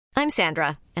I'm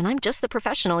Sandra, and I'm just the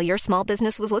professional your small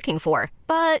business was looking for.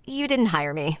 But you didn't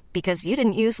hire me because you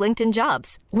didn't use LinkedIn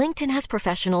Jobs. LinkedIn has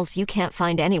professionals you can't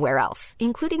find anywhere else,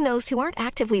 including those who aren't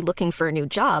actively looking for a new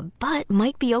job, but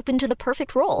might be open to the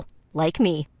perfect role, like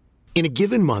me. In a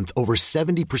given month, over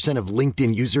 70% of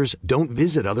LinkedIn users don't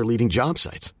visit other leading job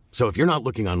sites. So if you're not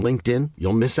looking on LinkedIn,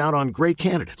 you'll miss out on great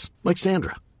candidates like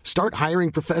Sandra. Start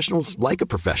hiring professionals like a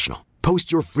professional.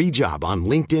 Post your free job on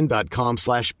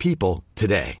linkedin.com/people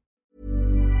today.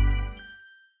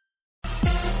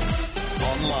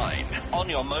 Online, on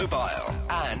your mobile,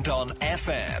 and on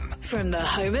FM. From the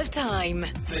home of time.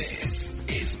 This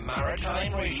is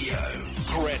Maritime Radio,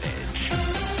 Greenwich.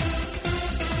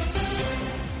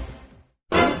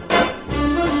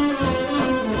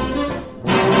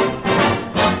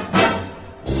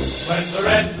 When the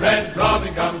red, red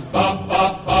robin comes bob,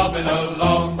 bob, bobbing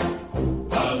along,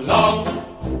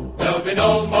 along, there'll be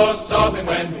no more sobbing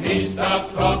when he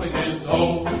stops throbbing his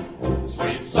old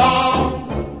sweet song.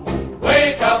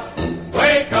 Wake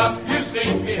up, you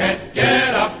sleepyhead,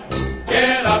 get up,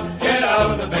 get up, get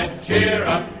out of bed, cheer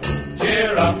up,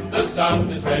 the sun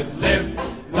is red, live,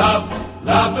 love,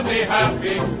 laugh and be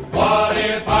happy. What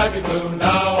if I be blue?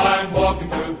 Now I'm walking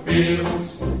through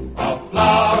fields of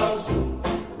flowers.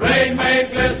 Rain may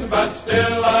glisten, but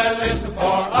still I listen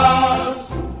for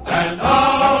hours and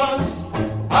hours.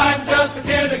 I'm just a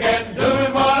kid again,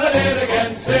 doing what I did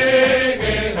again,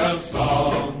 singing a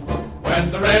song.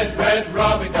 When the red, red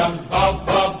robin comes bob,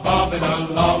 bob, bobbing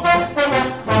along.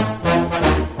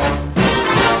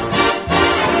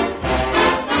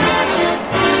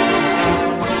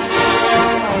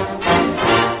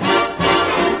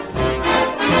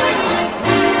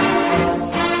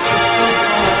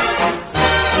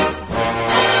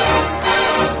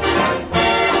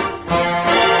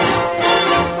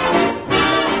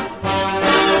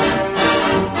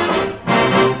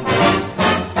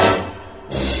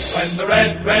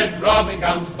 Red, red robin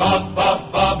comes bob,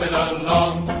 bob, bobbing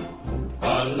along,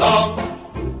 along.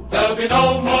 There'll be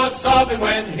no more sobbing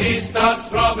when he starts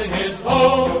throbbing his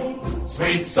whole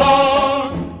sweet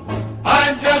song.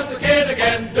 I'm just a kid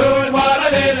again, doing what I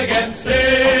did again,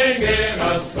 singing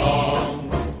a song.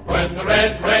 When the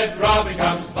red, red robin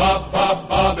comes bob, bob,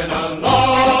 bobbing along.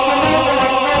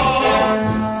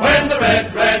 When the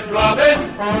red, red robin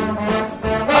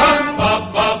comes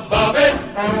bob, bob, bobbing.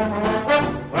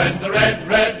 When the red,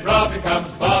 red robin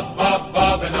comes bob, bob,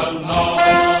 bobbing along.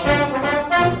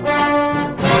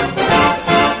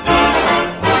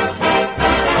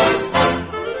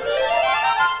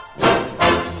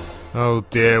 Oh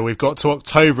dear, we've got to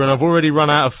October and I've already run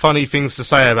out of funny things to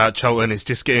say about Charlton. It's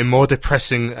just getting more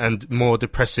depressing and more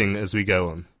depressing as we go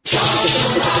on.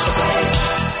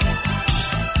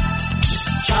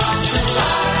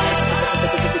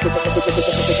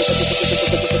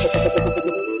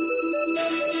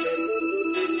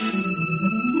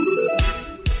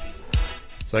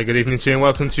 So good evening to you and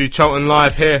welcome to Charlton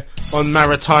Live here on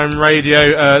Maritime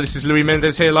Radio. This is Louis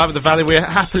Mendes here live at the Valley. We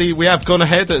have gone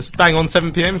ahead. It's bang on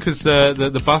 7 p.m. because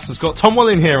the bus has got Tom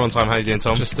Walling here on time. How are you doing,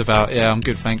 Tom? Just about, yeah, I'm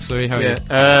good, thanks, Louis. How are you?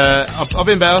 I've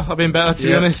been better, to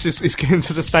be honest. It's getting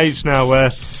to the stage now where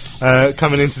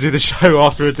coming in to do the show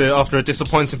after a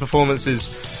disappointing performance is,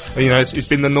 you know, it's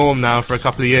been the norm now for a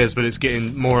couple of years, but it's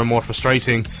getting more and more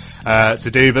frustrating to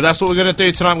do. But that's what we're going to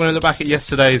do tonight. We're going to look back at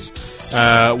yesterday's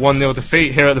 1-0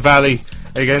 defeat here at the Valley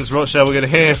against Rochdale. We're going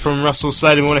to hear from Russell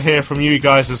Slade and we want to hear from you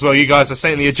guys as well. You guys are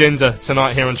setting the agenda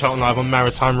tonight here on Charlton Live on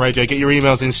Maritime Radio. Get your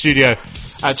emails in studio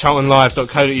at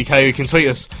charltonlive.co.uk. You can tweet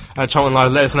us at Charlton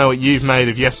Live. Let us know what you've made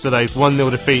of yesterday's 1-0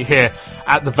 defeat here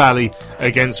at the Valley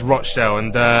against Rochdale.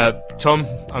 And Tom,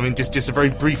 I mean, just very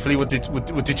briefly, what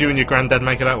did you and your granddad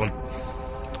make of that one?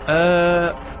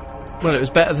 Well, it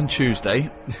was better than Tuesday,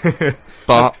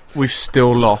 but we've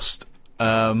still lost.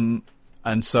 And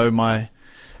so my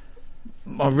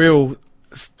real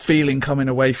feeling coming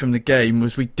away from the game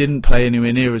was we didn't play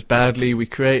anywhere near as badly. We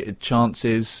created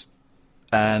chances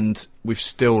and we've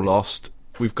still lost.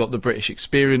 We've got the British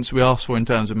experience we asked for in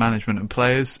terms of management and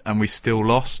players, and we still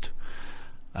lost.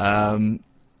 And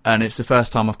it's the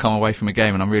first time I've come away from a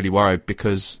game, and I'm really worried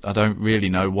because I don't really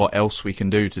know what else we can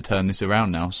do to turn this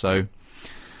around now. So,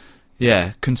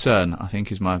 yeah, concern, I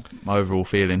think, is my overall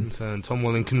feeling. Tom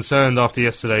Walling concerned after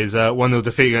yesterday's 1-0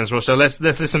 defeat against Rochdale. Let's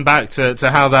listen back to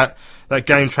how that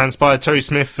game transpired. Terry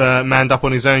Smith manned up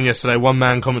on his own yesterday,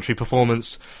 one-man commentary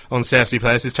performance on CFC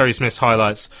Play. This is Terry Smith's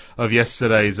highlights of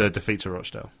yesterday's defeat to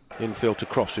Rochdale. Infield to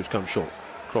Cross, who's come short.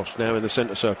 Cross now in the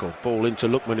centre circle. Ball into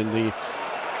Lookman in the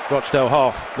Rochdale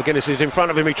half. McGuinness is in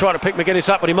front of him. He tried to pick McGuinness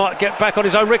up, but he might get back on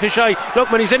his own ricochet.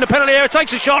 Lookman, he's in the penalty area,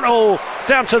 takes a shot.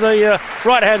 Down to the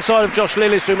right hand side of Josh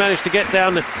Lillis, who managed to get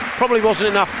down. Probably wasn't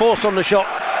enough force on the shot.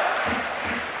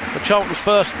 But Charlton's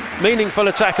first meaningful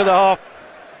attack of the half.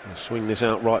 They'll swing this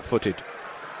out right footed.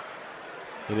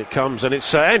 And it comes, and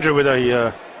it's Andrew with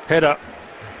a header.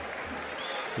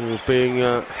 He was being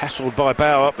hassled by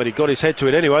Bauer, but he got his head to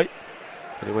it anyway.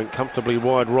 And it went comfortably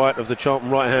wide right of the Charlton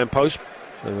right-hand post.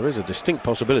 So there is a distinct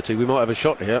possibility we might have a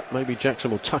shot here. Maybe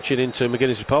Jackson will touch it into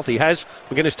McGuinness' path. He has.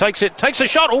 McGuinness takes it, takes a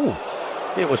shot.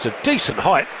 It was a decent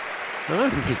height.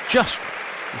 It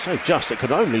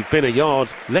could only have been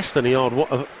less than a yard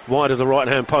wide of the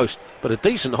right-hand post. But a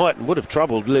decent height and would have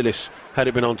troubled Lillis had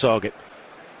it been on target.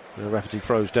 Now Rafferty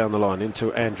throws down the line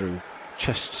into Andrew.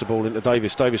 Chests the ball into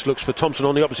Davis. Davis looks for Thompson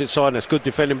on the opposite side, and that's good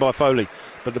defending by Foley.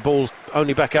 But the ball's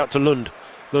only back out to Lund.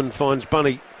 Lund finds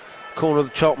Bunny, corner of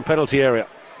the Charlton penalty area.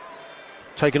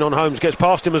 Taking on Holmes, gets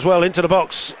past him as well, into the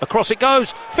box. Across it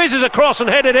goes, fizzes across and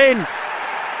headed in.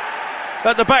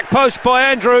 At the back post by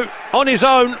Andrew, on his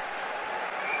own.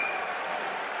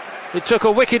 It took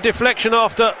a wicked deflection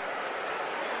after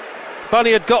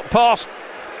Bunny had got past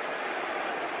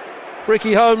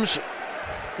Ricky Holmes.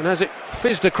 And as it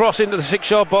fizzed across into the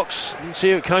 6-yard box, you can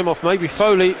see who it came off. Maybe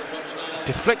Foley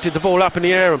deflected the ball up in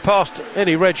the air and past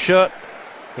any red shirt.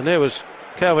 And there was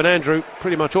Calvin Andrew,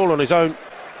 pretty much all on his own,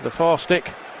 the far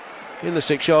stick in the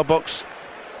 6-yard box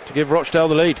to give Rochdale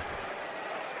the lead.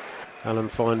 Allen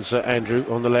finds Andrew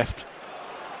on the left,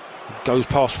 goes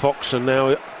past Fox, and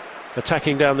now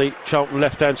attacking down the Charlton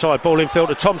left-hand side. Ball infield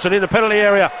to Thompson in the penalty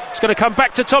area. It's going to come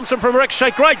back to Thompson from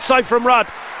ricochet. Great save from Rudd,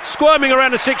 squirming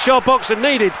around the 6-yard box, and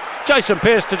needed Jason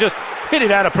Pearce to just hit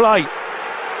it out of play.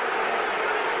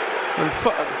 And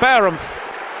Bauer and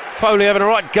Foley having a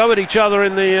right go at each other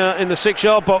in the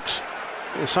 6-yard box.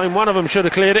 The same one of them should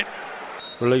have cleared it.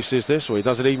 Releases this, he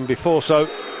does it even before so,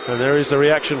 and there is the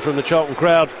reaction from the Charlton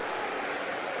crowd.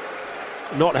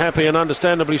 Not happy, and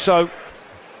understandably so.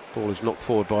 Ball is knocked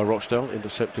forward by Rochdale,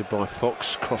 intercepted by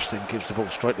Fox. Cross then gives the ball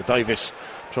straight to Davis,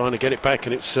 trying to get it back,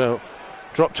 and it's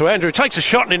dropped to Andrew. Takes a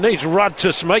shot, and it needs Rudd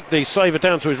to make the saver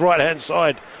down to his right-hand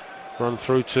side. Run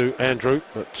through to Andrew,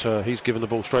 but he's given the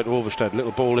ball straight to Ulverstad.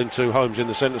 Little ball into Holmes in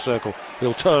the centre circle.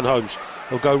 He'll turn Holmes.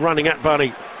 He'll go running at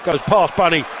Bunny. Goes past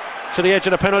Bunny to the edge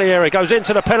of the penalty area. Goes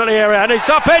into the penalty area, and it's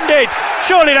upended.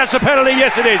 Surely that's a penalty.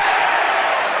 Yes, it is.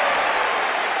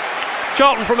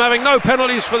 Charlton from having no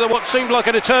penalties for what seemed like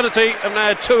an eternity, and they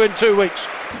had 2 in 2 weeks.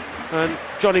 And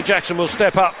Johnny Jackson will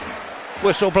step up.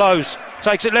 Whistle blows.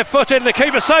 Takes it left-footed. The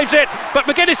keeper saves it, but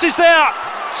McGuinness is there.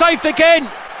 Saved again.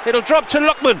 It'll drop to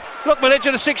Lookman. Lookman edge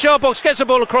of the 6-yard box, gets the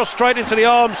ball across straight into the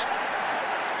arms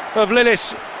of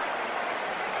Lillis.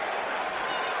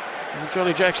 And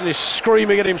Johnny Jackson is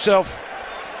screaming at himself.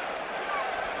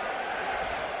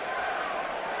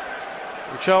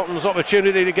 And Charlton's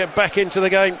opportunity to get back into the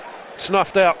game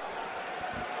snuffed out.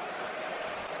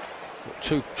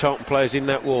 2 Charlton players in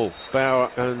that wall,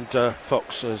 Bauer and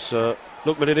Fox, as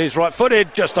Lookman it is,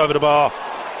 right-footed, just over the bar.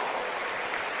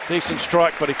 Decent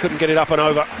strike, but he couldn't get it up and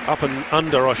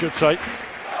under, I should say.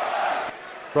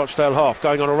 Rochdale half,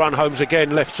 going on a run. Holmes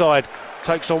again, left side.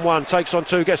 Takes on 1, takes on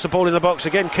 2, gets the ball in the box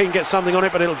again. King gets something on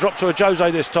it, but it'll drop to a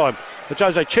Jose this time. The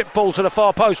Jose chip ball to the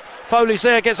far post. Foley's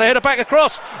there, gets a header back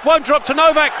across. Won't drop to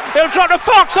Novak. It'll drop to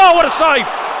Fox. Oh, what a save!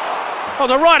 On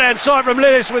the right-hand side from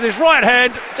Lillis with his right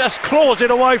hand, just claws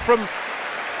it away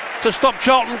to stop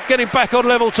Charlton getting back on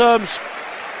level terms.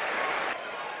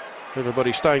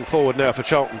 Everybody staying forward now for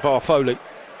Charlton, bar Foley.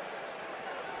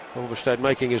 Ulverstad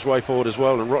making his way forward as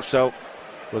well, and Rochdale,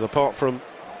 with apart from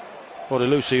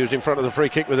Odelusi, who's in front of the free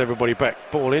kick with everybody back.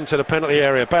 Ball into the penalty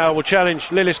area. Bauer will challenge.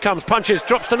 Lillis comes, punches,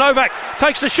 drops to Novak,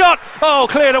 takes the shot. Oh,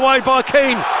 cleared away by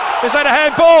Keane. Is that a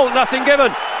handball? Nothing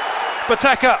given.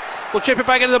 Bataka will chip it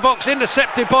back into the box,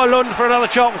 intercepted by Lund for another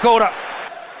Charlton corner.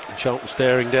 And Charlton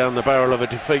staring down the barrel of a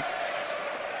defeat.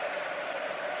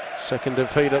 Second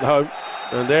defeat at home.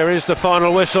 And there is the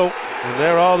final whistle. And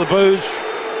there are the boos.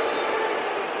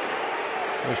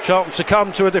 As Charlton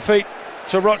succumb to a defeat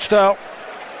to Rochdale.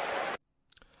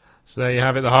 So there you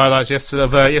have it, the highlights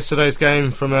of yesterday's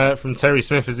game from Terry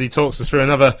Smith as he talks us through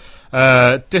another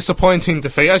disappointing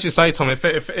defeat. As you say, Tom, it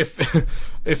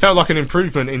felt like an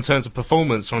improvement in terms of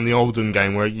performance from the Oldham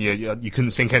game where you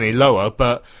couldn't sink any lower,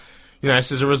 but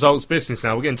this is a results business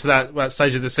now. We're getting to that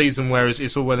stage of the season where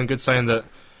it's all well and good saying that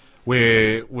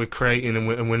we're creating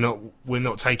and we're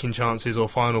not taking chances or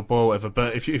final ball, whatever.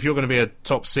 But if you're going to be a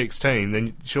top 6 team,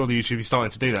 then surely you should be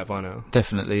starting to do that by now.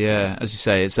 Definitely, yeah. As you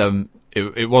say, it's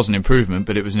it was an improvement,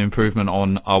 but it was an improvement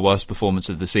on our worst performance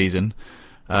of the season.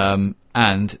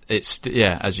 And it's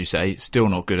as you say, it's still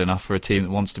not good enough for a team that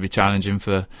wants to be challenging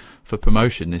for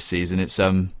promotion this season. It's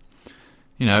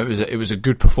it was a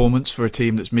good performance for a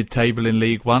team that's mid-table in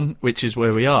League One, which is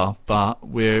where we are. But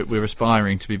we're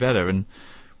aspiring to be better, and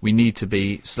we need to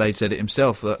be. Slade said it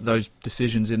himself that those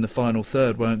decisions in the final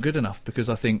third weren't good enough, because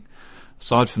I think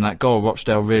aside from that goal,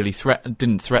 Rochdale really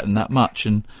didn't threaten that much.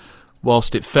 And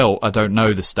whilst it felt, I don't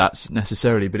know the stats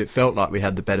necessarily, but it felt like we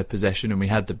had the better possession and we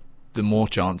had the more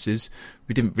chances,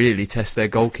 we didn't really test their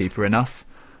goalkeeper enough,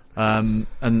 and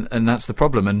that's the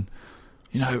problem. And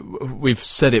we've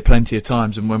said it plenty of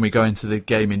times, and when we go into the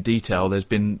game in detail, there's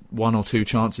been 1 or 2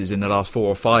 chances in the last 4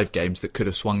 or 5 games that could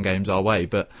have swung games our way.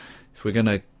 But if we're going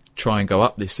to try and go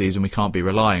up this season, we can't be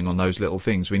relying on those little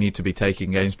things. We need to be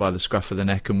taking games by the scruff of the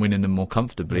neck and winning them more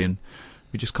comfortably, and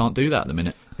we just can't do that at the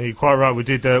minute. Yeah, you're quite right. We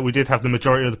did have the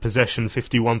majority of the possession,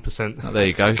 51%. Oh, there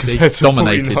you go. See,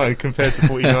 dominated compared to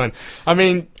 49. I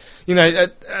mean,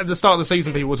 at the start of the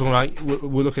season, people were talking like,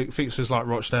 we'll look at fixtures like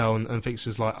Rochdale and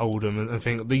fixtures like Oldham and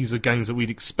think these are games that we'd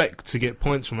expect to get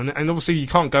points from. And obviously, you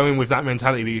can't go in with that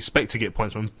mentality that you expect to get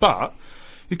points from. But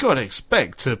you've got to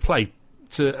expect to play,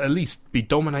 to at least be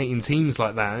dominating teams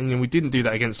like that. And we didn't do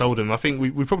that against Oldham. I think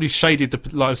we probably shaded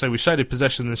we shaded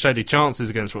possession and shaded chances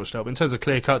against Rochdale, but in terms of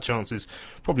clear-cut chances,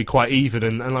 probably quite even,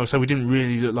 and like I say, we didn't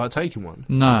really look like taking one.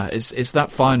 No, it's that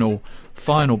final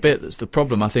bit that's the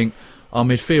problem. I think our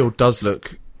midfield does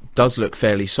look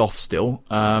fairly soft still.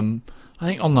 I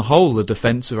think on the whole the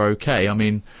defence are okay. I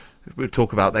mean, we'll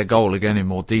talk about their goal again in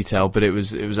more detail, but it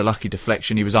was a lucky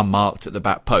deflection. He was unmarked at the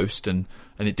back post, and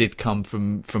it did come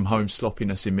from home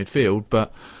sloppiness in midfield.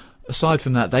 But aside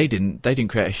from that, they didn't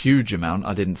create a huge amount,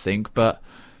 I didn't think. But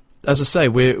as I say,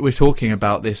 we're talking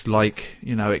about this like,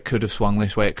 it could have swung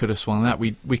this way, it could have swung that.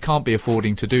 We can't be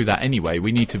affording to do that anyway.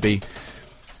 We need to be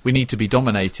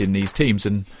dominating these teams.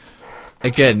 And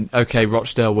again, okay,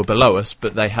 Rochdale were below us,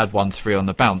 but they had 1-3 on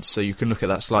the bounce, so you can look at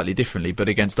that slightly differently. But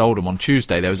against Oldham on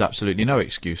Tuesday, there was absolutely no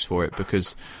excuse for it,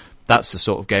 because that's the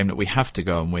sort of game that we have to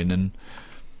go and win. And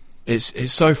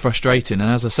it's so frustrating. And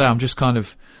as I say,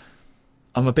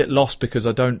 I'm a bit lost, because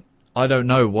I don't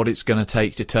know what it's going to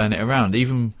take to turn it around.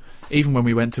 Even when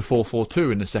we went to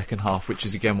 4-4-2 in the second half, which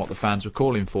is again what the fans were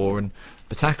calling for, and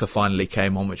Bataka finally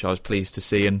came on, which I was pleased to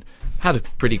see, and had a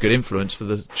pretty good influence for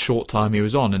the short time he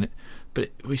was on. But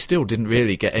we still didn't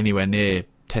really get anywhere near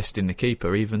testing the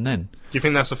keeper even then. Do you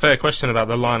think that's a fair question about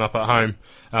the lineup at home?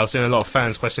 I've seen a lot of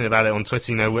fans questioning about it on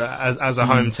Twitter. As a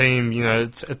home team,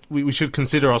 we should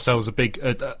consider ourselves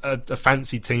a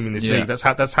fancy team in this league.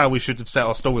 That's how we should have set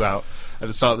our stall out at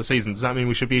the start of the season. Does that mean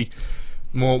we should be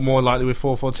more likely with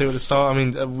 4-4-2 at the start? I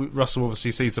mean, Russell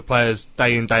obviously sees the players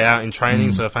day in, day out in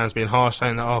training, so fans being harsh,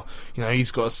 saying that,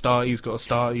 he's got to start.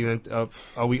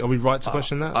 Are we right to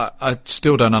question that? I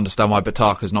still don't understand why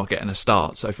Bataka's not getting a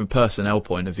start. So from personnel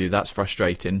point of view, that's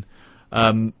frustrating.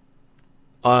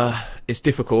 It's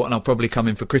difficult, and I'll probably come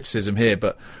in for criticism here,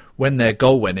 but when their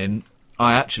goal went in,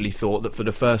 I actually thought that for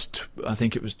the first, I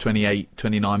think it was 28,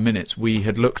 29 minutes, we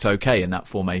had looked okay in that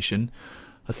formation.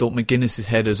 I thought McGuinness's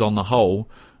headers on the whole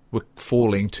were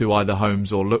falling to either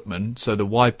Holmes or Lookman, so the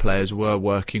wide players were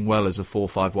working well as a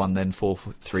 4-5-1, then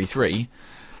 4-3-3.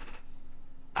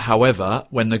 However,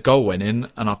 when the goal went in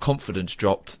and our confidence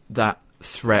dropped, that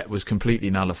threat was completely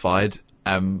nullified.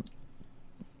 And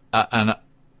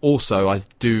also, I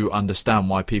do understand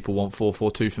why people want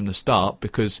 4-4-2 from the start,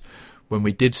 because when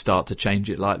we did start to change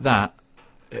it like that,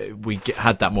 we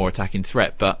had that more attacking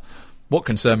threat. But what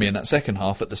concerned me in that second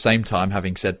half, at the same time,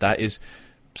 having said that, is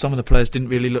some of the players didn't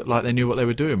really look like they knew what they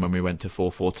were doing when we went to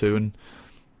 4-4-2, and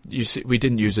we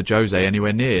didn't use a Jose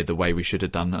anywhere near the way we should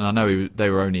have done. And I know they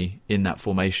were only in that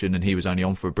formation and he was only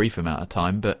on for a brief amount of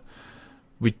time, but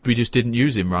we just didn't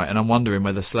use him right. And I'm wondering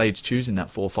whether Slade's choosing that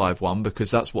 4-5-1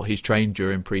 because that's what he's trained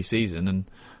during pre-season, and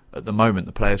at the moment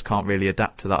the players can't really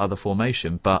adapt to that other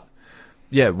formation. But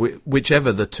yeah,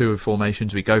 whichever the two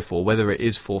formations we go for, whether it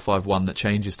is 4-5-1 that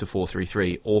changes to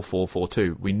 4-3-3 or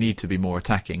 4-4-2, we need to be more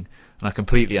attacking. And I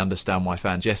completely understand why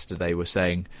fans yesterday were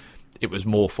saying it was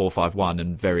more 4-5-1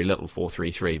 and very little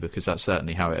 4-3-3, because that's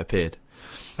certainly how it appeared.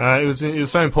 It was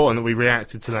so important that we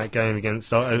reacted to that game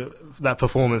against that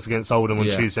performance against Oldham on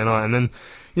Tuesday night. And then,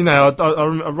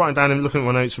 I'm writing down and looking at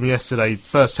my notes from yesterday.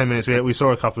 First 10 minutes, we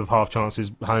saw a couple of half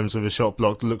chances. Holmes with a shot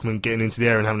blocked, Lookman getting into the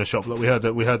area and having a shot block. We heard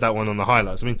that one on the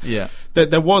highlights. I mean,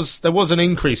 there was an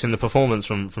increase in the performance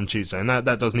from Tuesday, and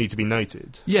that does need to be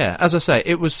noted. Yeah, as I say,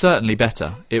 it was certainly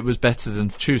better. It was better than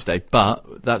Tuesday,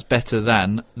 but that's better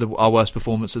than our worst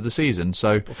performance of the season.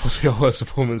 So possibly our worst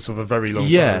performance of a very long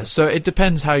time. Yeah, so it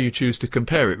depends how you choose to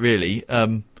compare it, really.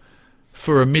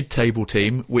 for a mid-table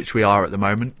team, which we are at the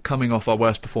moment, coming off our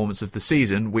worst performance of the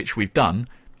season, which we've done,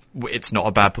 it's not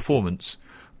a bad performance.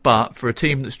 But for a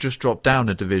team that's just dropped down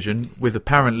a division, with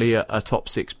apparently a top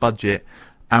 6 budget,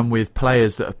 and with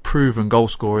players that are proven goal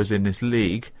scorers in this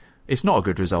league, it's not a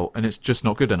good result, and it's just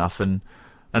not good enough. And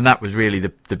that was really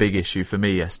the big issue for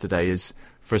me yesterday, is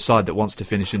for a side that wants to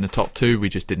finish in the top 2, we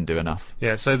just didn't do enough.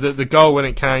 Yeah, so the goal when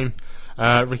it came,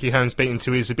 Ricky Holmes beaten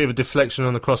to is a bit of a deflection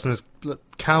on the cross, and there's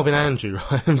Calvin Andrew,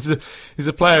 right? he's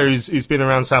a player who's been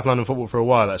around South London football for a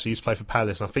while, actually. He used to play for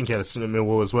Palace, and I think he had a stint at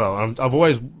Millwall as well. I've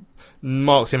always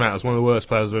marked him out as one of the worst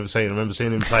players I've ever seen. I remember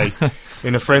seeing him play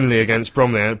in a friendly against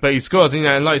Bromley, but he scored,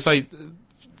 and like you say,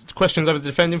 questions over the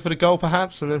defending for the goal,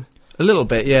 perhaps? And then a little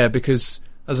bit, yeah, because,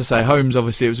 as I say, Holmes,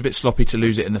 obviously, it was a bit sloppy to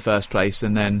lose it in the first place,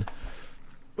 and then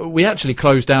we actually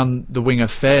closed down the winger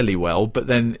fairly well, but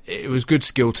then it was good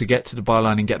skill to get to the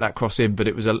byline and get that cross in, but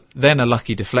it was then a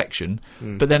lucky deflection.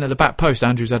 But then at the back post,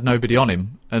 Andrews had nobody on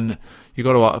him, and you've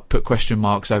got to put question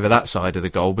marks over that side of the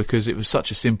goal, because it was such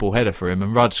a simple header for him,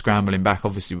 and Rudd scrambling back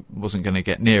obviously wasn't going to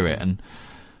get near it,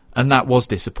 and that was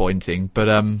disappointing. But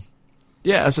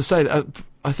yeah, as I say,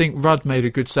 I think Rudd made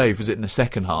a good save, was it in the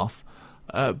second half?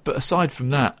 But aside from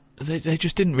that, they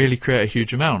just didn't really create a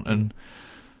huge amount, and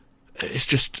it's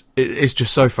just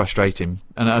so frustrating.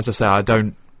 And as I say,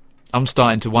 I'm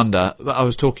starting to wonder. I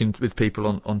was talking with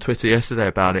people on Twitter yesterday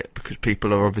about it, because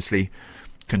people are obviously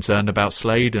concerned about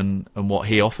Slade and what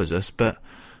he offers us. But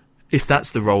if that's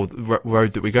the road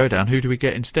that we go down, who do we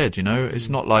get instead? You know, it's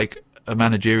not like a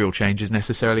managerial change is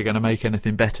necessarily going to make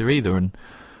anything better either. And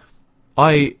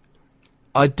I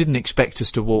didn't expect us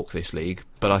to walk this league,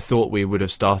 but I thought we would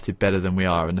have started better than we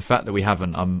are. And the fact that we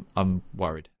haven't, I'm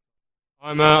worried.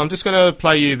 I'm just going to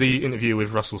play you the interview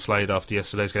with Russell Slade after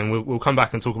yesterday's game. We'll come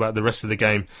back and talk about the rest of the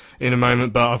game in a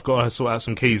moment, but I've got to sort out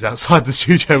some keys outside the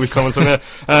studio with someone. So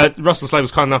Russell Slade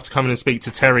was kind enough to come in and speak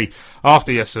to Terry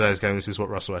after yesterday's game. This is what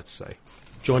Russell had to say.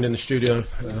 Joined in the studio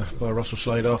by Russell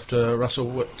Slade after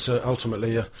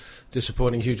ultimately a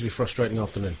disappointing, hugely frustrating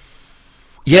afternoon.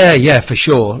 Yeah, for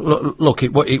sure. Look,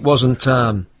 it wasn't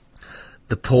the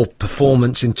poor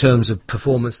performance in terms of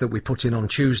performance that we put in on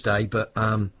Tuesday, but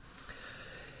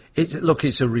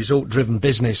it's a result-driven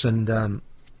business, and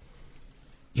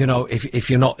you know, if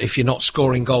you're not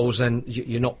scoring goals, then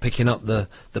you're not picking up the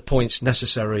points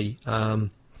necessary,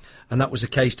 and that was the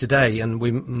case today. And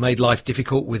we made life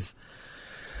difficult with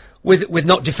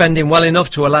not defending well enough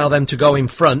to allow them to go in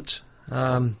front.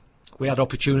 We had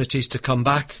opportunities to come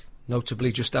back,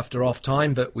 notably just after half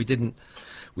time, but we didn't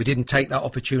take that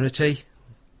opportunity.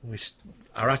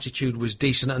 Our attitude was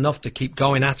decent enough to keep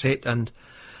going at it, and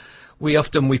we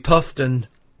puffed, and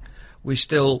we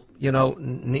still, you know,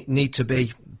 need to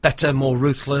be better, more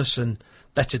ruthless, and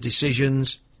better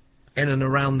decisions in and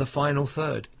around the final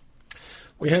third.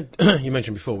 We had, you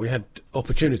mentioned before, we had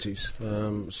opportunities,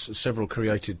 several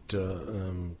created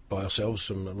by ourselves,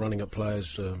 some running up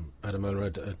players. Adam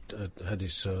Ola had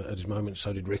his moments,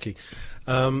 so did Ricky.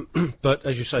 But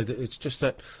as you say, it's just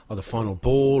that either final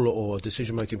ball or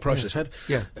decision-making process. How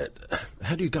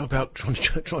do you go about trying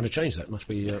to change that? Must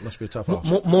be a tough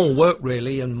ask. More work,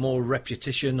 really, and more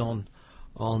repetition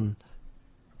on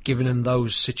giving them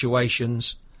those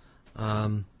situations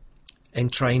in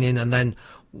training, and then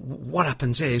what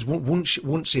happens is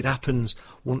once it happens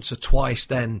once or twice,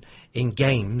 then in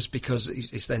games, because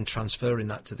it's then transferring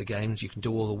that to the games. You can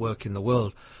do all the work in the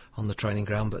world on the training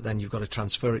ground, but then you've got to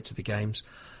transfer it to the games.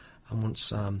 And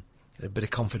once a bit of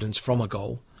confidence from a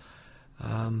goal,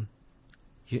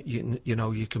 you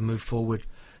know, you can move forward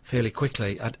fairly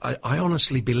quickly. I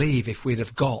honestly believe if we'd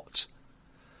have got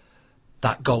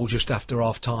that goal just after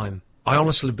half time, I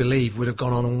honestly believe we'd have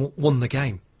gone on and won the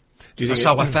game. That's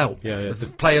how I felt. Yeah. The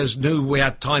players knew we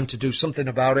had time to do something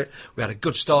about it. We had a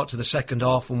good start to the second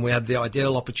half, and we had the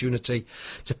ideal opportunity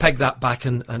to peg that back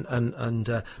and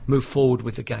move forward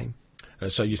with the game.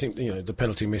 So you think, you know, the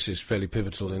penalty miss is fairly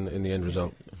pivotal in the end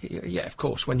result? Yeah, of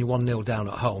course. When you're 1-0 down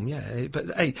at home, yeah.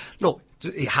 But hey, look,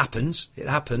 it happens,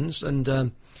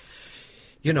 and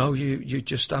you know, you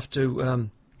just have to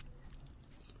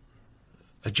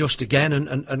adjust again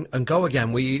and go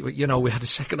again. We had a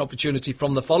second opportunity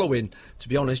from the following. To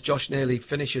be honest, Josh nearly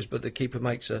finishes, but the keeper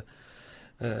makes a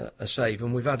save,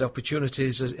 and we've had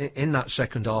opportunities in that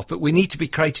second half. But we need to be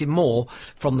creating more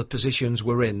from the positions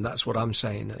we're in. That's what I'm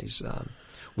saying. Is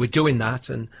we're doing that,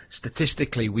 and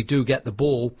statistically, we do get the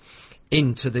ball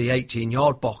into the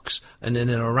 18-yard box and in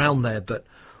and around there, but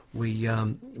we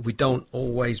don't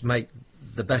always make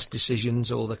the best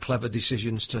decisions or the clever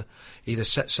decisions to either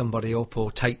set somebody up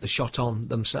or take the shot on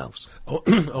themselves.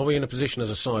 Are we in a position as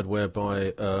a side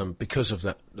whereby, because of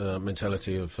that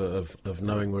mentality of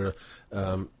knowing we're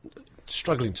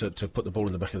struggling to put the ball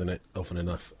in the back of the net often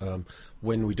enough,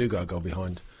 when we do go a goal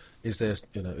behind, is there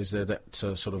that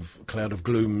sort of cloud of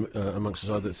gloom amongst the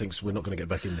side that thinks we're not going to get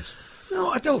back in this?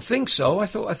 No, I don't think so. I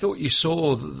thought you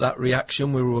saw that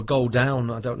reaction. We were a goal down.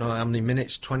 I don't know how many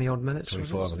minutes, 20-odd minutes?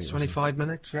 25, I think. 25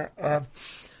 minutes, yeah.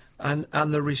 And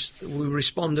we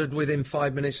responded within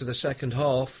 5 minutes of the second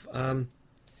half,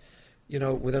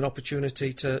 with an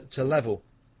opportunity to level.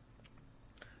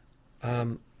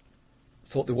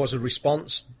 Thought there was a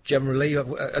response, generally.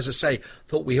 As I say,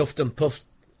 thought we huffed and puffed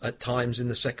at times in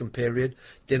the second period.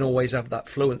 Didn't always have that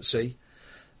fluency.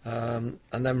 And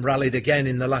then rallied again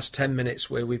in the last 10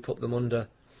 minutes where we put them under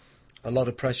a lot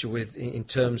of pressure in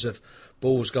terms of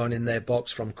balls going in their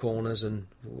box from corners, and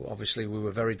obviously we were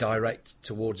very direct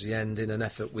towards the end in an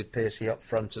effort with Piercy up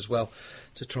front as well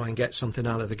to try and get something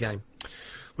out of the game.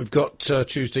 We've got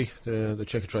Tuesday, the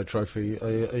Checkatrade Trophy.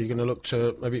 Are you going to look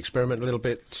to maybe experiment a little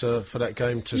bit for that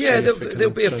game?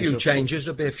 There'll be a few changes.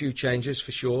 There'll be a few changes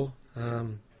for sure.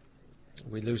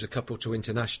 We lose a couple to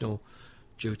international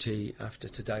duty after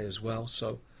today as well,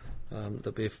 so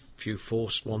there'll be a few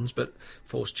forced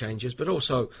changes. But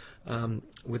also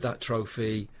with that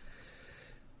trophy,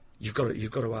 you've got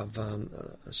to have a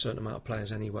certain amount of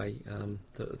players anyway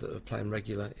that are playing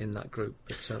regular in that group.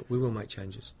 But we will make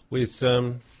changes with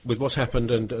what's happened,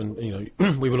 and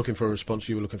we were looking for a response.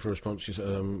 You were looking for a response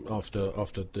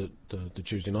after the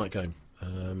Tuesday night game.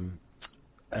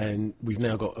 And we've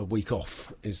now got a week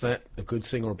off. Is that a good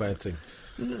thing or a bad thing?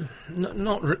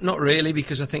 Not really,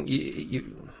 because I think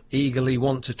you eagerly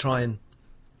want to try and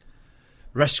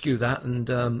rescue that and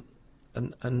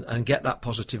get that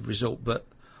positive result. But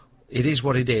it is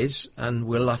what it is, and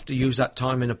we'll have to use that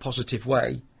time in a positive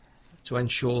way to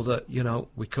ensure that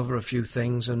we cover a few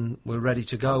things and we're ready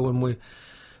to go and we're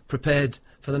prepared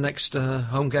for the next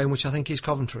home game, which I think is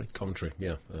Coventry.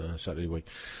 Yeah, Saturday week.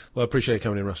 Well, I appreciate you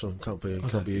coming in, Russell. Can't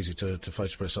be easy to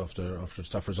face press after a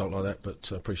tough result like that,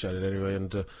 but appreciate it anyway,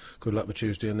 and good luck with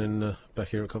Tuesday, and then back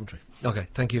here at Coventry. Okay,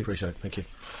 thank you. Appreciate it, thank you.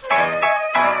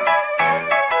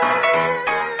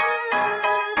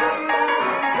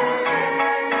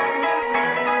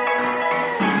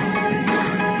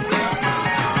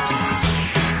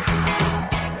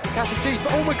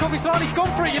 But McCarthy's line, he's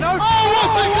gone for it, Oh,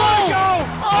 what's a goal!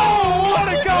 Oh, what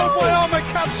a goal by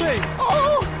McCarthy!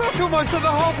 Oh, that's almost at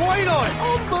the halfway line.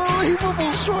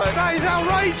 Unbelievable strike. That is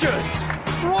outrageous.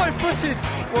 Right-footed.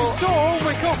 Well, he saw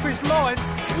McCarthy's line.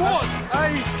 What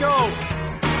a goal!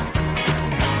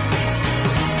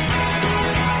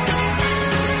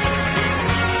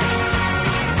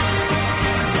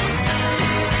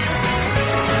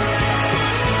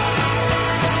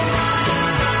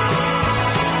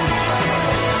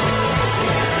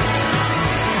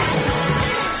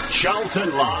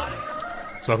 Charlton Live.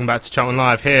 So welcome back to Charlton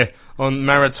Live here on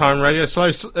Maritime Radio. Show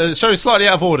is slightly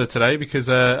out of order today because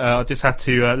I just had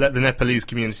to let the Nepalese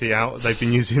community out. They've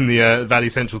been using the Valley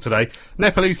Central today.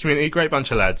 Nepalese community, great bunch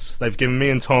of lads. They've given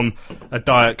me and Tom a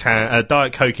Diet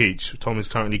Coke each. Tom is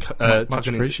currently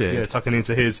tucking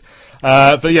into his.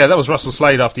 But yeah, that was Russell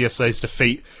Slade after yesterday's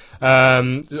defeat.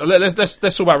 Let's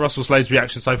talk about Russell Slade's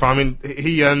reaction so far. I mean,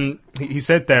 he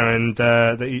said there and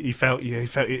that he felt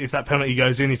if that penalty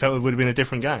goes in, he felt it would have been a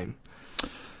different game.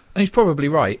 And he's probably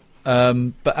right.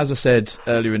 But as I said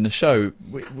earlier in the show,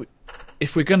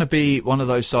 if we're going to be one of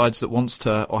those sides that wants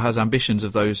to or has ambitions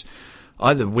of those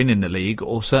either winning the league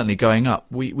or certainly going up,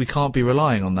 we can't be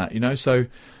relying on that, So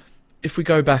if we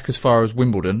go back as far as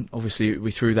Wimbledon, obviously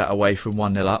we threw that away from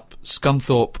 1-0 up.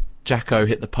 Scunthorpe, Jacko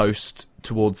hit the post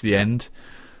towards the end.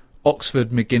 Oxford,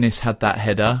 McGuinness had that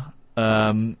header.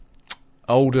 Oldham,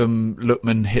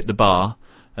 Lookman hit the bar.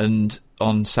 And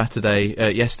on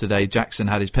yesterday, Jackson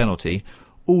had his penalty.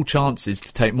 All chances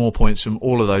to take more points from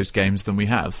all of those games than we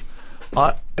have.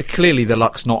 Clearly, the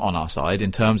luck's not on our side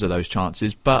in terms of those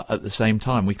chances, but at the same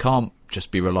time, we can't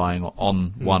just be relying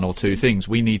on one or two things.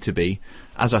 We need to be,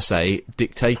 as I say,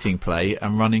 dictating play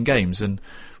and running games. And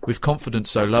with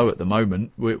confidence so low at the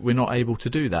moment, we're not able to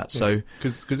do that. So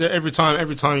because every time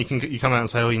you come out and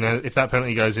say, if that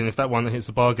penalty goes in, if that one that hits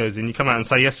the bar goes in, you come out and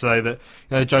say yesterday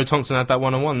that Joe Thompson had that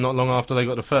 1-on-1 not long after they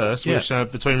got the first, which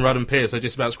between Rudd and Pearce they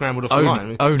just about scrambled off the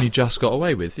line. Only just got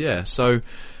away with, yeah. So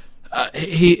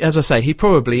he, as I say, he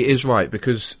probably is right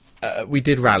because we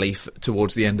did rally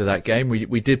towards the end of that game.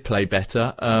 We did play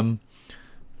better.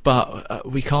 But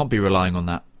we can't be relying on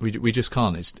that. We just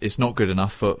can't. It's not good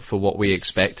enough for what we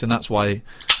expect, and that's why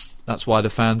the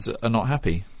fans are not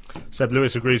happy. Seb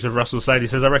Lewis agrees with Russell Slade. He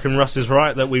says, I reckon Russ is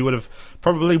right that we would have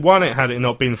probably won it had it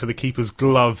not been for the keeper's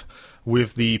glove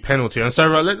with the penalty. And so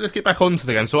let's get back onto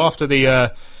the game. So after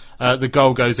the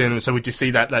goal goes in, so we just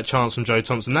see that chance from Joe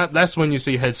Thompson. That's when you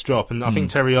see heads drop. And I think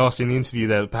Terry asked in the interview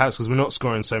there, perhaps because we're not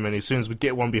scoring so many, as soon as we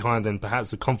get one behind, then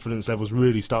perhaps the confidence levels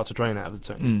really start to drain out of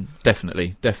the team.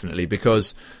 Definitely,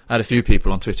 because I had a few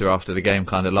people on Twitter after the game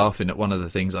kind of laughing at one of the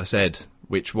things I said,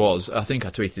 which was, I think I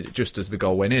tweeted it just as the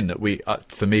goal went in, that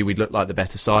for me, we'd looked like the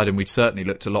better side, and we'd certainly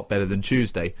looked a lot better than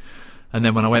Tuesday. And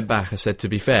then when I went back, I said, to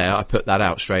be fair, I put that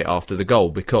out straight after the goal,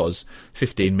 because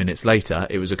 15 minutes later,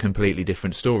 it was a completely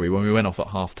different story. When we went off at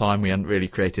half-time, we hadn't really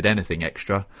created anything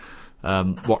extra.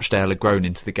 Rochdale had grown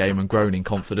into the game and grown in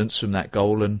confidence from that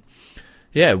goal. And,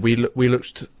 yeah, we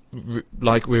looked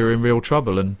like we were in real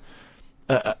trouble. And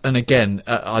again,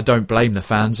 I don't blame the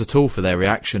fans at all for their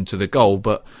reaction to the goal,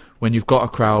 but when you've got a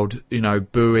crowd,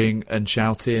 booing and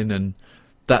shouting, and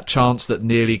that chance that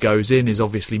nearly goes in is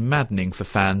obviously maddening for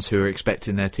fans who are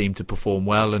expecting their team to perform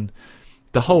well, and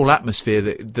the whole atmosphere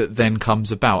that then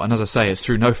comes about. And as I say, it's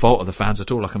through no fault of the fans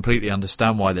at all. I completely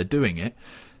understand why they're doing it.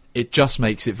 It just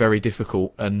makes it very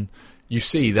difficult, and you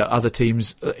see that other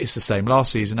teams, it's the same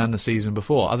last season and the season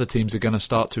before, other teams are going to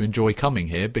start to enjoy coming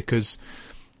here because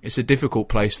it's a difficult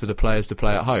place for the players to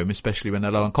play at home, especially when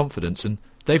they're low on confidence, and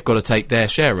they've got to take their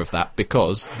share of that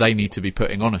because they need to be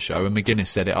putting on a show, and McGuinness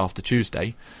said it after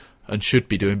Tuesday, and should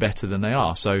be doing better than they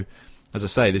are. So, as I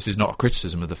say, this is not a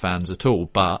criticism of the fans at all,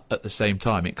 but at the same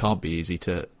time, it can't be easy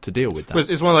to deal with that. Well,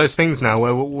 it's one of those things now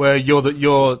where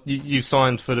you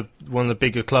signed for one of the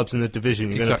bigger clubs in the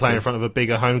division. You're going to play in front of a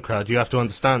bigger home crowd. You have to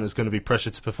understand there's going to be pressure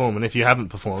to perform, and if you haven't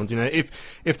performed,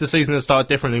 if the season had started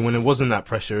differently when there wasn't that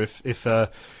pressure, if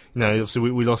obviously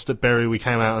we lost at Bury, we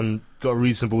came out and got a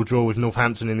reasonable draw with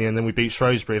Northampton in the end, then we beat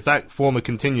Shrewsbury. If that form had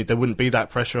continued, there wouldn't be that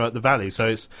pressure at the Valley.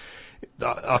 So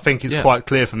I think it's quite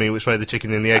clear for me which way the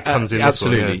chicken and the egg comes in.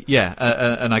 Absolutely, this one,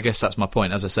 and I guess that's my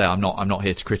point. As I say, I'm not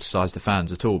here to criticise the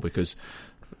fans at all because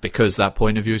that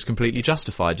point of view is completely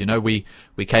justified. We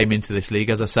came into this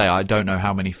league, as I say, I don't know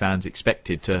how many fans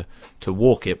expected to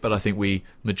walk it, but I think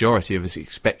majority of us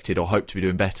expected or hoped to be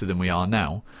doing better than we are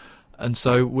now. And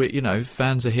so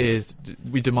fans are here.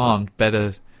 We demand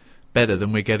better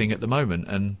than we're getting at the moment.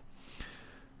 And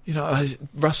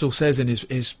Russell says in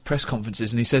his press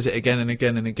conferences, and he says it again and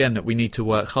again and again, that we need to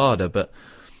work harder. But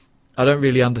I don't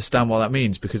really understand what that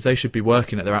means, because they should be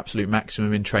working at their absolute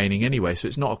maximum in training anyway. So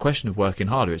it's not a question of working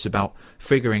harder. It's about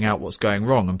figuring out what's going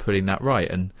wrong and putting that right.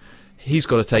 And he's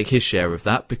got to take his share of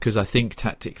that, because I think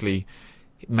tactically,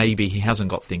 maybe he hasn't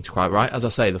got things quite right. As I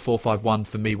say, the 4-5-1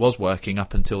 for me was working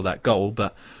up until that goal,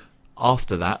 but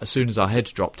after that, as soon as our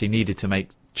heads dropped, he needed to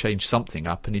change something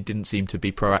up, and he didn't seem to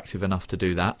be proactive enough to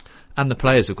do that. And the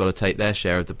players have got to take their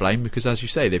share of the blame, because as you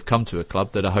say, they've come to a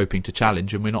club that are hoping to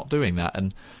challenge, and we're not doing that,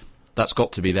 and that's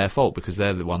got to be their fault, because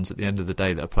they're the ones at the end of the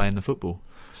day that are playing the football.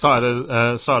 Started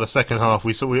a second half.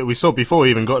 We saw before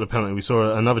we even got the penalty. We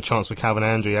saw another chance for Calvin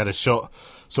Andrew. He had a shot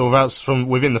sort of out from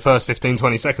within the first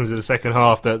 15-20 seconds of the second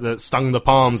half that stung the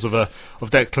palms of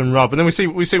Declan Rudd. But then we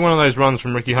see one of those runs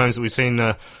from Ricky Holmes that we've seen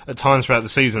at times throughout the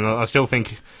season. I still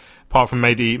think, apart from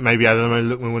maybe Adam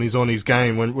Lookman when he's on his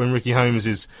game, when Ricky Holmes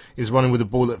is running with the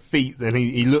ball at feet, then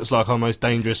he looks like our most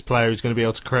dangerous player who's going to be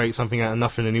able to create something out of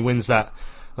nothing, and he wins that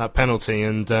penalty.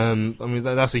 And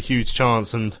that's a huge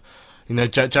chance. And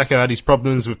Jacko had his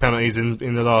problems with penalties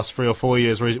in the last 3 or 4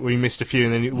 years where he missed a few,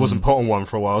 and then he wasn't put on one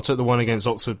for a while. Took the one against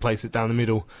Oxford, placed it down the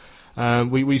middle.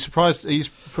 He's surprised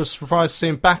to see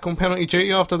him back on penalty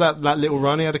duty after that little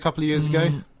run he had a couple of years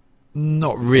ago.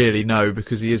 Not really, no,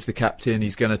 because he is the captain.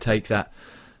 He's going to take that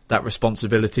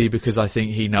responsibility, because I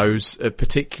think he knows,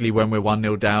 particularly when we're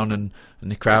 1-0 down and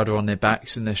the crowd are on their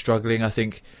backs and they're struggling, I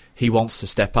think he wants to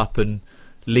step up and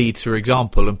lead through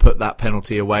example and put that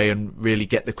penalty away and really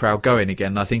get the crowd going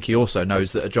again. I think he also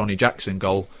knows that a Johnny Jackson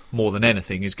goal, more than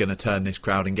anything, is going to turn this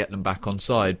crowd and get them back on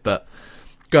side. But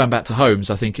going back to Holmes,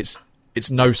 I think it's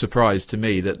no surprise to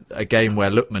me that a game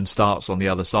where Lookman starts on the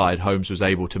other side, Holmes was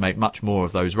able to make much more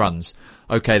of those runs.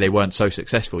 Okay, they weren't so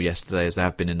successful yesterday as they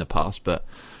have been in the past, but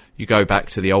you go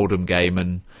back to the Oldham game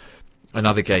and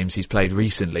other games he's played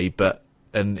recently,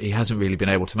 and he hasn't really been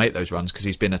able to make those runs because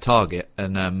he's been a target.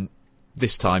 And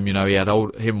this time, he had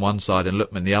him one side and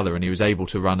Lookman the other, and he was able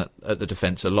to run at the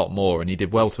defence a lot more, and he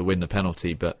did well to win the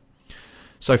penalty. But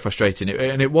so frustrating.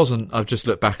 And it wasn't, I've just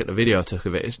looked back at the video I took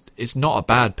of it, it's not a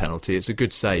bad penalty, it's a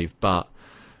good save, but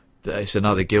it's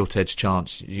another gilt-edged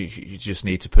chance. You just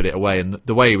need to put it away. And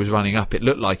the way he was running up, it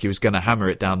looked like he was going to hammer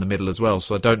it down the middle as well,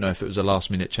 so I don't know if it was a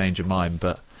last-minute change of mind,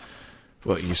 but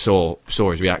you saw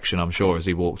his reaction, I'm sure, as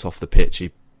he walked off the pitch.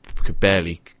 He could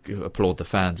barely applaud the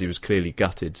fans. He was clearly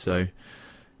gutted. So,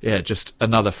 yeah, just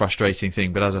another frustrating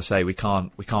thing. But as I say, we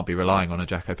can't be relying on a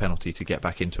Jacko penalty to get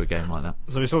back into a game like that.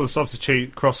 So we saw the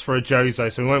substitute cross for a Jose.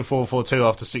 So we went 4-4-2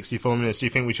 after 64 minutes. Do you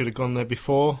think we should have gone there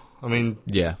before? I mean,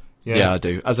 yeah, I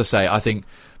do. As I say, I think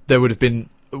there would have been,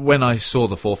 when I saw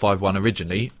the 4-5-1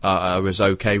 originally, I was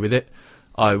okay with it.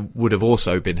 I would have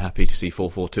also been happy to see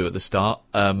 4-4-2 at the start.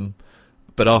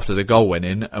 But after the goal went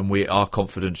in and our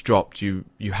confidence dropped, you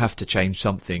have to change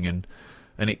something, and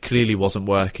it clearly wasn't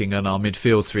working. And our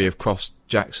midfield three of Cross,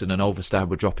 Jackson and Ulvestad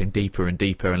were dropping deeper and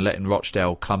deeper and letting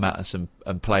Rochdale come at us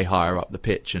and play higher up the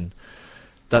pitch. And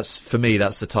that's, for me,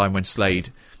 that's the time when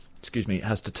Slade,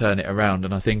 has to turn it around.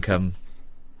 And I think,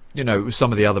 with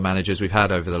some of the other managers we've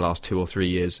had over the last 2 or 3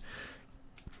 years,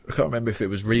 I can't remember if it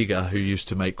was Riga who used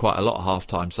to make quite a lot of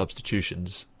half-time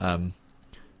substitutions, and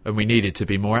we needed to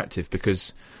be more active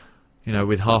because,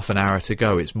 with half an hour to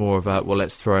go, it's more of a, well,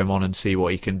 let's throw him on and see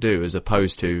what he can do, as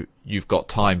opposed to, you've got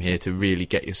time here to really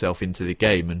get yourself into the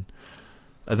game. And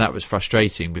that was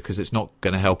frustrating because it's not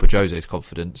going to help a Jose's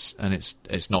confidence, and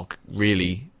it's not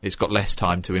really, it's got less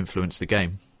time to influence the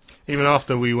game. Even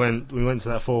after we went to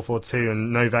that 4-4-2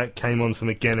 and Novak came on for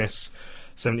McGuinness,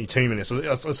 72 minutes. I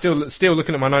was still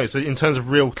looking at my notes. In terms of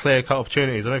real clear-cut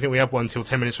opportunities, I don't think we had one until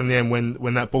 10 minutes from the end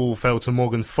when that ball fell to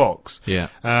Morgan Fox. Yeah.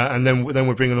 And then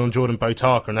we're bringing on Jordan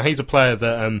Botaka. Now, he's a player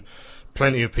that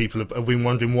plenty of people have been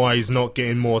wondering why he's not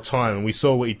getting more time. And we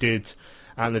saw what he did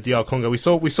at the DR Congo. We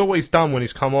saw what he's done when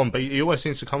he's come on, but he always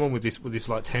seems to come on with this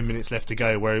like 10 minutes left to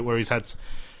go, where he's had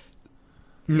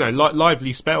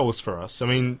lively spells for us. I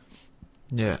mean,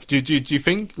 yeah. Do you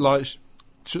think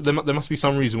there must be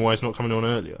some reason why he's not coming on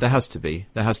earlier? There has to be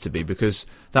because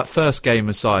that first game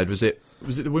aside, was it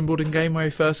the Wimbledon game where he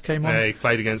first came on? Yeah, he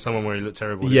played against someone where he looked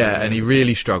terrible. Yeah, and he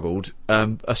really struggled.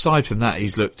 Aside from that,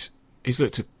 he's looked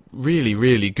really,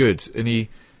 really good, and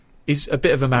he's a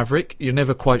bit of a maverick. You're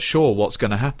never quite sure what's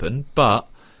going to happen, but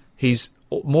he's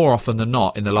more often than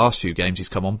not in the last few games he's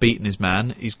come on, beaten his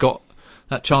man. He's got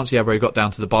that chance he had where he got down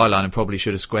to the byline and probably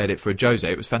should have squared it for a Jose.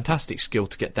 It was fantastic skill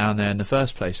to get down there in the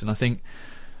first place, and I think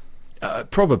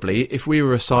probably if we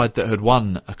were a side that had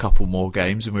won a couple more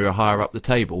games and we were higher up the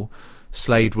table,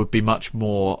 Slade would be much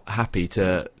more happy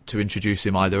to introduce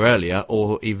him either earlier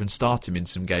or even start him in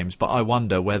some games. But I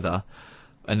wonder whether,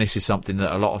 and this is something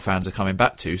that a lot of fans are coming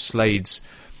back to, Slade's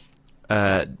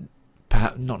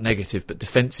perhaps not negative but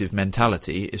defensive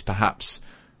mentality is perhaps,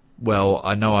 well,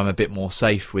 I know I'm a bit more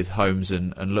safe with Holmes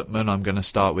and Lookman, I'm going to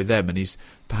start with them, and he's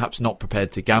perhaps not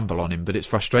prepared to gamble on him. But it's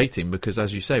frustrating because,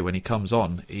 as you say, when he comes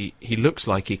on, he looks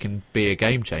like he can be a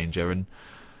game changer, and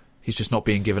he's just not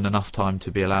being given enough time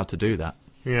to be allowed to do that.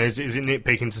 Yeah, is it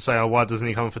nitpicking to say, oh, why doesn't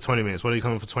he come for 20 minutes? Why do he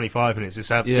come for 25 minutes? Just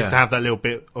to have that little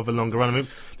bit of a longer run. I mean,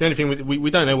 the only thing,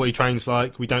 we don't know what he trains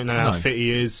like, we don't know how fit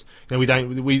he is.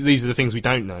 These are the things we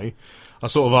don't know. I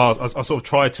sort of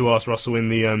tried to ask Russell in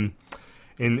the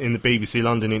in the BBC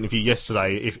London interview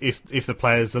yesterday if the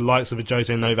players, the likes of a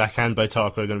Jose Novak and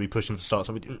Botaka, are going to be pushing for starts.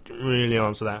 I didn't really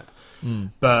answer that.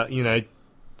 But,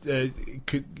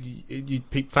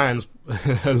 fans,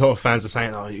 a lot of fans are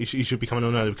saying, oh, you should be coming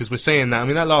on early, because we're seeing that. I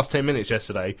mean, that last 10 minutes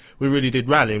yesterday, we really did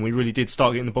rally, and we really did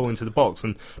start getting the ball into the box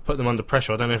and put them under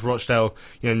pressure. I don't know if Rochdale,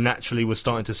 naturally was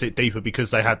starting to sit deeper because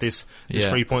they had this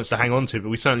 3 points to hang on to, but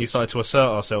we certainly started to assert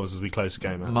ourselves as we closed the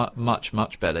game out.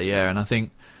 Much better, yeah. And I think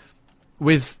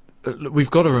we've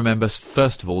got to remember,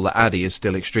 first of all, that Addy is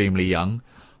still extremely young.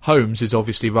 Holmes is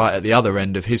obviously right at the other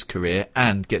end of his career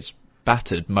and gets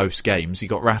battered most games. He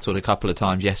got rattled a couple of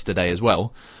times yesterday as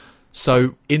well.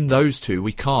 So in those two,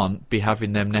 we can't be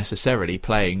having them necessarily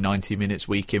playing 90 minutes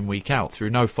week in, week out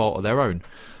through no fault of their own.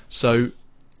 So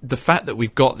the fact that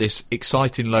we've got this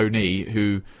exciting loanee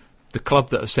who, the club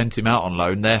that have sent him out on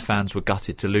loan, their fans were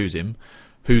gutted to lose him,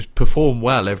 who's performed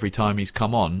well every time he's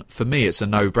come on, for me it's a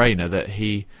no-brainer that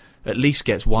he at least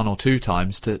gets 1 or 2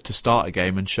 times to start a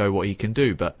game and show what he can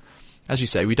do. But as you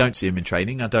say, we don't see him in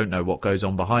training. I don't know what goes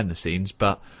on behind the scenes,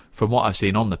 but from what I've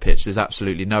seen on the pitch, there's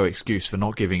absolutely no excuse for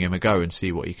not giving him a go and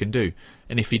see what he can do.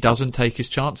 And if he doesn't take his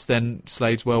chance, then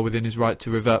Slade's well within his right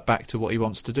to revert back to what he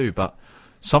wants to do. But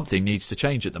something needs to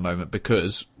change at the moment,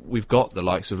 because we've got the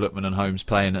likes of Lookman and Holmes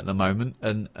playing at the moment,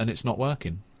 and it's not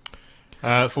working.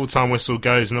 Full-time whistle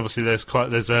goes, and obviously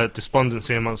there's a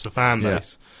despondency amongst the fan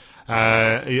base.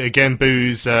 Again,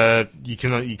 boos. You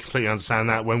completely understand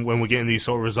that when we're getting these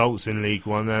sort of results in League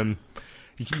One.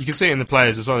 You can see it in the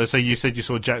players as well. So you said you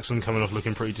saw Jackson coming off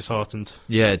looking pretty disheartened.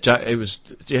 Yeah, it was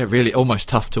really almost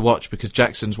tough to watch, because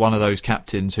Jackson's one of those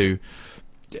captains who,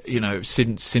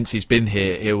 since he's been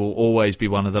here, he will always be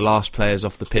one of the last players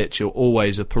off the pitch. He'll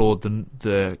always applaud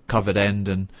the covered end,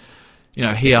 and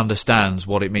he understands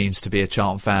what it means to be a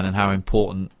Charlton fan and how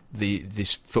important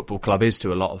this football club is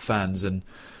to a lot of fans. And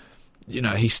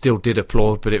he still did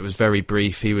applaud, but it was very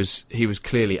brief. He was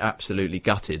clearly absolutely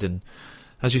gutted. And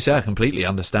as you say, I completely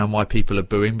understand why people are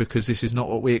booing, because this is not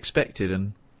what we expected.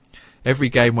 And every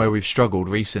game where we've struggled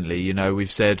recently,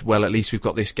 we've said, well, at least we've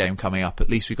got this game coming up. At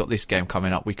least we've got this game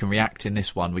coming up. We can react in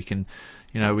this one. We can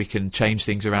change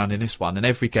things around in this one. And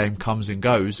every game comes and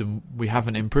goes, and we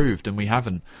haven't improved, and we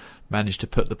haven't managed to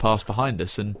put the past behind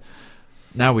us. And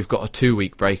now we've got a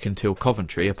 2-week break until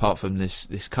Coventry, apart from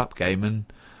this cup game, and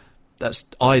that's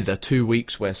either 2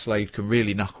 weeks where Slade can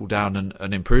really knuckle down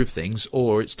and improve things,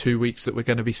 or it's 2 weeks that we're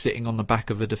going to be sitting on the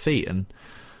back of a defeat. And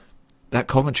that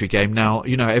Coventry game now,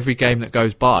 every game that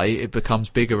goes by, it becomes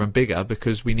bigger and bigger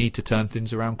because we need to turn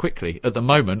things around quickly. At the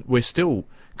moment, we're still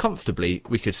comfortably,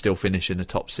 we could still finish in the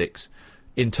top 6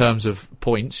 in terms of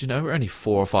points. We're only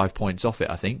 4 or 5 points off it,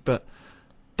 I think, but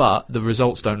the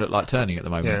results don't look like turning at the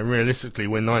moment. Yeah, realistically,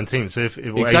 we're 19, so if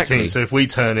we're exactly. 18, so if we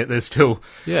turn it, there's still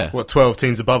 12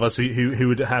 teams above us who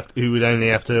would only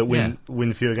have to win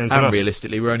fewer games than us. And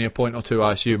realistically, we're only a point or two,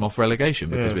 I assume, off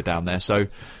relegation because we're down there. So,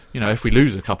 if we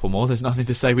lose a couple more, there's nothing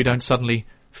to say we don't suddenly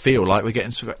feel like we're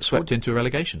getting swept into a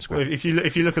relegation scrap. If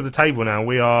you look at the table now,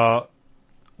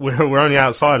 we're only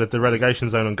outside of the relegation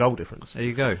zone on goal difference. There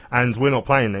you go. And we're not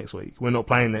playing next week. We're not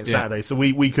playing next Saturday. So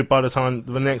we could, by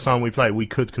the next time we play, we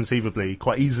could conceivably,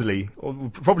 quite easily, or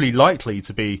probably likely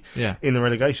to be in the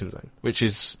relegation zone. Which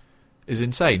is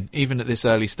insane, even at this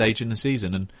early stage in the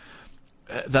season. And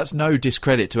that's no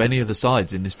discredit to any of the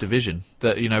sides in this division.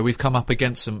 That we've come up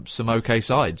against some okay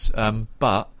sides.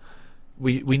 But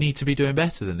we need to be doing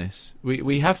better than this.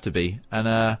 We have to be.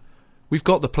 And we've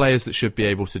got the players that should be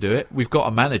able to do it. We've got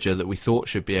a manager that we thought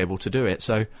should be able to do it.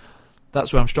 So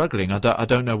that's where I'm struggling. I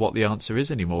don't know what the answer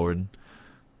is anymore. And,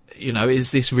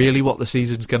 is this really what the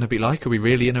season's going to be like? Are we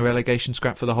really in a relegation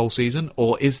scrap for the whole season?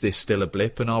 Or is this still a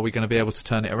blip, and are we going to be able to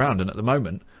turn it around? And at the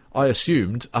moment, I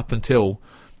assumed up until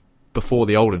before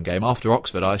the Oldham game, after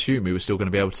Oxford, I assumed we were still going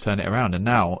to be able to turn it around. And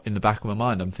now, in the back of my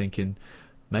mind, I'm thinking,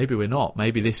 maybe we're not.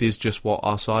 Maybe this is just what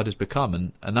our side has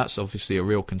become. And that's obviously a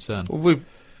real concern. Well,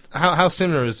 How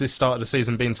similar has this start of the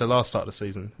season been to the last start of the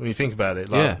season? When you think about it,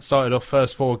 started off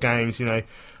first 4 games.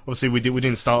 Obviously we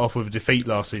didn't start off with a defeat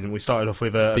last season. We started off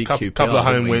with a couple of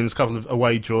home wins, couple of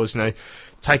away draws.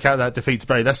 Take out that defeat to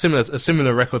Bury. That's a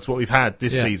similar record to what we've had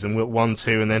this season. We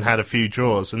 1-2 and then had a few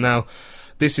draws, and now.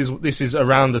 This is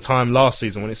around the time last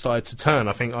season when it started to turn.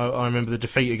 I think I remember the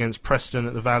defeat against Preston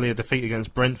at the Valley, a defeat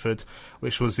against Brentford,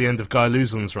 which was the end of Guy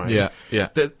Luzon's reign. Yeah.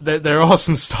 There are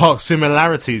some stark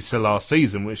similarities to last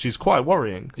season, which is quite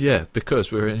worrying. Yeah,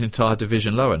 because we're an entire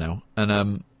division lower now.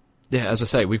 And, as I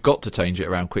say, we've got to change it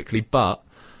around quickly. But,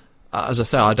 as I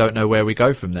say, I don't know where we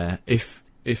go from there. If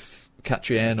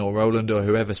Catrian or Roland or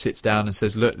whoever sits down and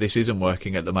says, look, this isn't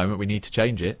working at the moment, we need to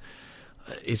change it.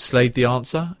 Is Slade the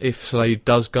answer? If Slade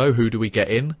does go, who do we get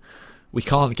in? We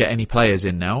can't get any players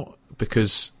in now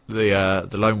because the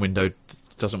loan window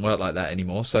doesn't work like that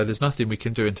anymore. So there's nothing we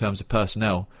can do in terms of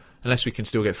personnel unless we can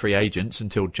still get free agents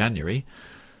until January.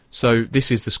 So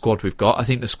this is the squad we've got. I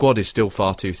think the squad is still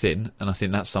far too thin, and I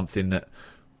think that's something that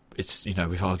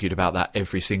we've argued about that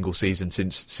every single season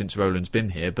since Roland's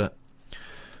been here. But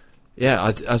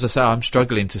yeah, as I say, I'm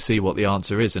struggling to see what the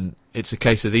answer is, and it's a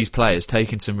case of these players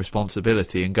taking some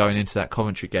responsibility and going into that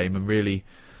Coventry game and really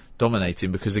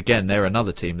dominating, because again, they're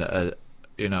another team that are,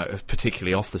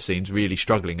 particularly off the scenes, really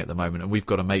struggling at the moment, and we've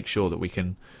got to make sure that we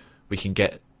can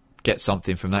get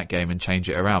something from that game and change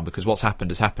it around, because what's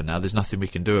happened has happened now. There's nothing we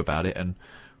can do about it, and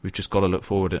we've just got to look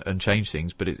forward and change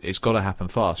things, but it's got to happen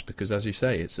fast, because as you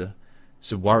say, it's a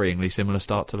worryingly similar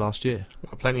start to last year.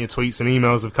 Plenty of tweets and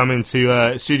emails have come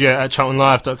into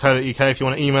studio@charltonlive.co.uk. If you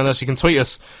want to email us, you can tweet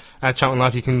us at Charlton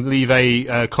Live. You can leave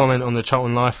a comment on the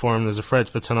Charlton Live forum. There's a thread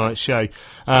for tonight's show.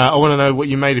 I want to know what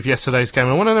you made of yesterday's game.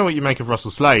 I want to know what you make of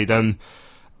Russell Slade. I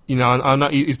know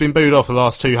he's been booed off the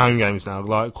last 2 home games now,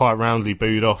 like quite roundly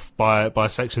booed off by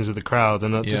sections of the crowd.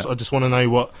 And I just want to know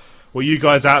what you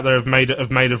guys out there have made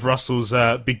of Russell's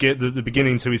the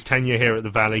beginning to his tenure here at the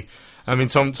Valley. I mean,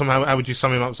 Tom, how would you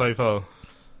sum him up so far?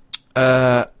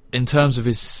 In terms of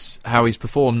how he's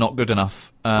performed, not good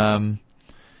enough.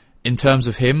 In terms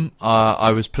of him,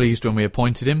 I was pleased when we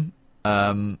appointed him.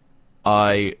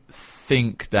 I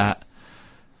think that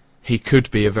he could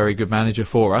be a very good manager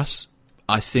for us.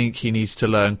 I think he needs to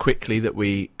learn quickly that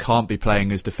we can't be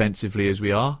playing as defensively as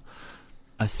we are.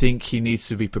 I think he needs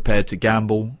to be prepared to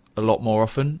gamble a lot more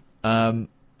often.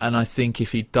 And I think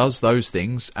if he does those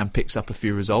things and picks up a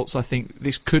few results, I think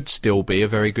this could still be a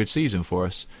very good season for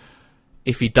us.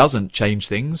 If he doesn't change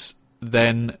things,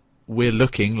 then we're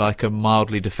looking like a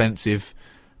mildly defensive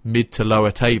mid to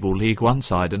lower table League One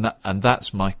side, and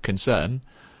that's my concern.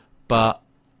 But,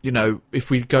 you know, if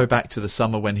we go back to the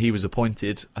summer when he was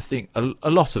appointed, I think a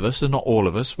lot of us, and not all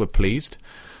of us, were pleased.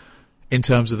 In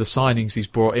terms of the signings he's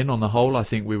brought in on the whole, I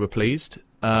think we were pleased.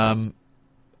 And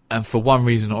for one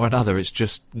reason or another, it's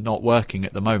just not working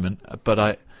at the moment.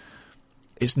 But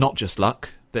it's not just luck.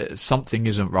 Something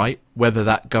isn't right. Whether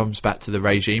that comes back to the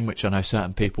regime, which I know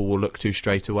certain people will look to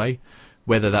straight away,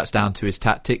 whether that's down to his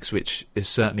tactics, which is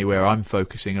certainly where I'm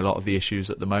focusing a lot of the issues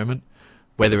at the moment,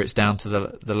 whether it's down to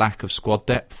the lack of squad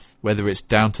depth, whether it's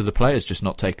down to the players just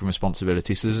not taking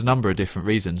responsibility. So there's a number of different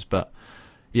reasons, but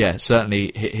yeah,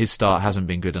 certainly his start hasn't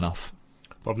been good enough.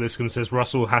 Bob Liscombe says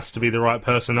Russell has to be the right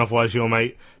person, otherwise your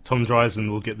mate Tom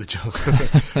Dreisen will get the job.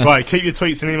 Right, keep your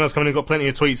tweets and emails coming. We've got plenty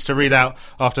of tweets to read out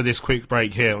after this quick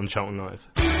break here on Charlton Live.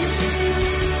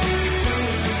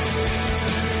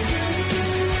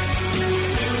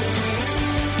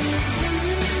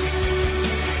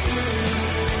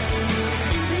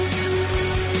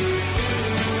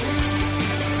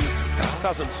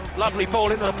 Cousins, lovely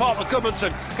ball into the path of Goodmanson.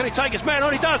 Can he take his man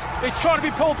on? He does. He's trying to be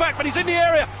pulled back, but he's in the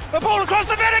area. The ball across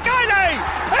the Vinicale,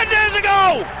 and there's a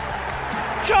goal.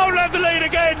 Charlton have the lead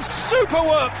again. Super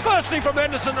work. Firstly from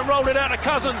Henderson to roll it out to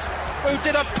Cousins, who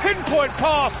did a pinpoint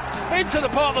pass into the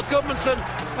path of Goodmanson,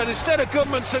 and instead of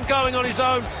Goodmanson going on his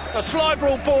own, a slide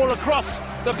rule ball across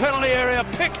the penalty area,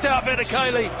 picked out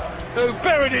Vinicale, who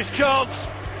buried his chance,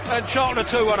 and Charlton are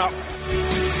 2-1 up.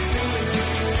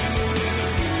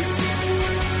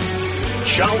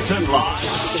 Charlton Live.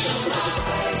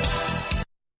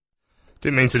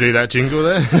 Didn't mean to do that jingle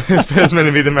there. It's meant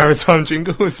to be the maritime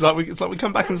jingle. It's like we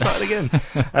come back and start it again.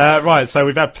 Right, so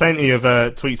we've had plenty of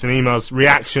tweets and emails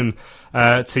reaction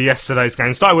to yesterday's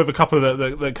game. Started with a couple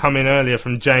that come in earlier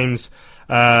from James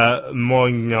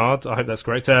Moignard. I hope that's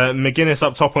correct. McGuinness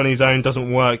up top on his own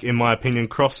doesn't work, in my opinion.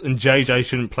 Crofts and JJ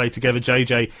shouldn't play together.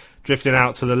 JJ drifting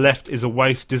out to the left is a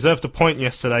waste. Deserved a point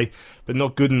yesterday, but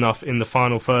not good enough in the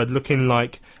final third. Looking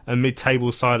like a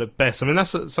mid-table side at best. I mean,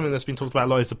 that's something that's been talked about a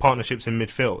lot, is the partnerships in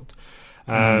midfield.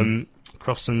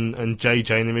 Crofts and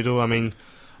JJ in the middle. I mean,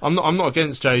 I'm not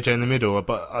against JJ in the middle,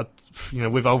 but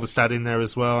with Ulvestad in there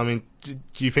as well. I mean,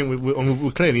 do you think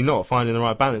we're clearly not finding the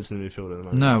right balance in the midfield at the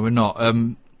moment? No, we're not.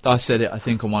 I said it, I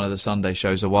think, on one of the Sunday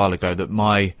shows a while ago, that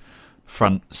my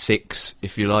front six,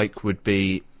 if you like, would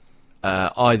be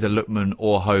either Lookman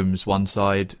or Holmes one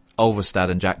side, Ulvestad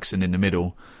and Jackson in the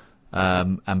middle,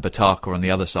 and Bataka on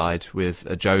the other side, with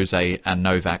a Jose and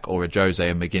Novak, or a Jose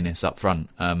and McGuinness up front.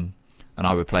 And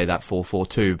I would play that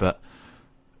 4-4-2, but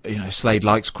Slade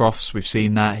likes Crofts. We've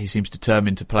seen that. He seems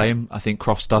determined to play him. I think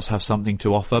Crofts does have something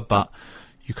to offer, but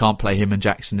you can't play him and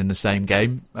Jackson in the same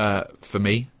game, for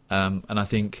me. And I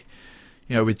think,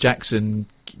 with Jackson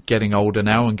getting older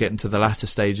now and getting to the latter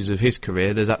stages of his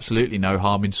career, there's absolutely no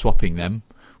harm in swapping them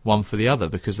one for the other,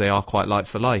 because they are quite like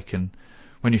for like. And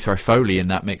when you throw Foley in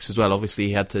that mix as well, obviously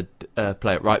he had to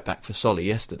play at right back for Solly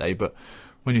yesterday, but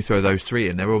when you throw those three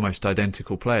in, they're almost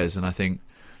identical players. And I think,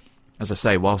 as I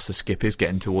say, whilst the skip is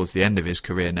getting towards the end of his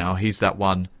career now, he's that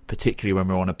one, particularly when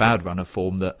we're on a bad run of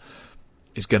form, that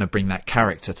is going to bring that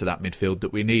character to that midfield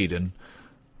that we need. And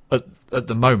at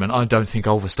the moment, I don't think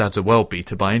Ulvestad's a world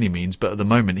beater by any means, but at the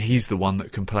moment he's the one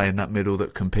that can play in that middle,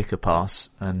 that can pick a pass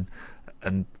and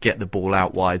get the ball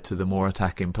out wide to the more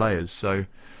attacking players. So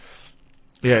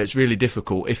yeah, it's really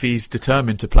difficult. If he's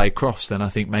determined to play Crofts, then I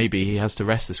think maybe he has to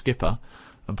rest the skipper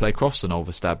and play Crofts and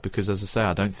Ulvestad, because, as I say,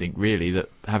 I don't think really that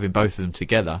having both of them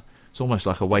together, it's almost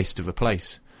like a waste of a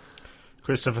place.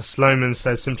 Christopher Sloman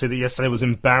says simply that yesterday was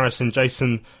embarrassing.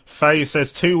 Jason Fay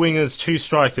says 2 wingers, 2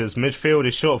 strikers. Midfield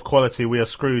is short of quality. We are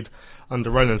screwed under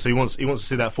Roland. So he wants to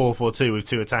see that 4-4-2 with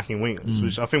 2 attacking wingers,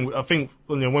 which I think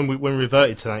when we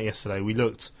reverted to that yesterday, we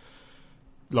looked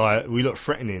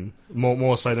threatening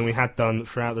more so than we had done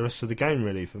throughout the rest of the game.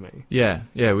 Really, for me. Yeah,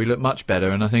 we looked much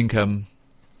better, and I think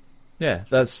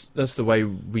that's the way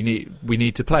we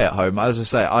need to play at home. As I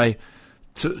say,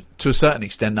 to a certain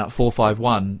extent, that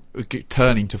 4-5-1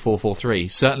 turning to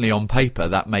 4-4-3, certainly on paper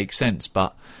that makes sense,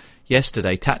 but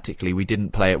yesterday tactically we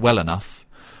didn't play it well enough,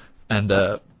 and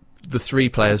the 3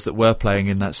 players that were playing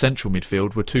in that central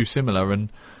midfield were too similar and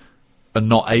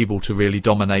not able to really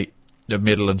dominate the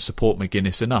middle and support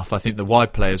McGuinness enough. I think the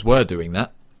wide players were doing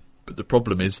that, but the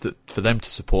problem is that for them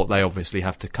to support, they obviously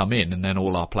have to come in, and then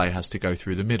all our play has to go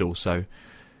through the middle. So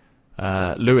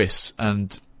Lewis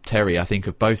and Terry, I think,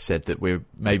 have both said that we're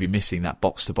maybe missing that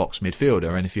box-to-box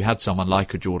midfielder, and if you had someone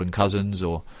like a Jordan Cousins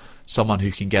or someone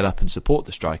who can get up and support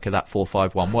the striker, that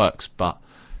 4-5-1 works. But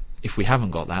if we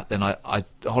haven't got that, then I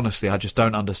honestly just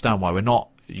don't understand why we're not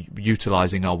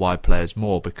utilising our wide players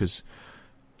more, because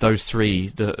those three,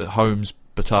 the Holmes,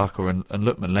 Bataka and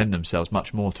Lookman, lend themselves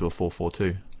much more to a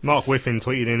 4-4-2. Mark Whiffin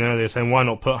tweeted in earlier saying, why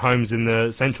not put Holmes in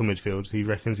the central midfield? He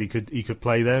reckons he could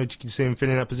play there. You can see him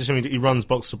filling that position. I mean, he runs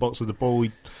box to box with the ball.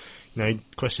 He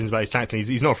questions about his tackling.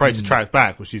 He's not afraid to track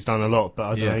back, which he's done a lot. But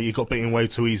I don't know, he got beaten way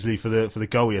too easily for the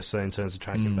goal yesterday in terms of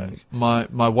tracking back.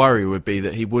 My worry would be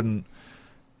that he wouldn't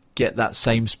get that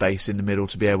same space in the middle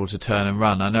to be able to turn and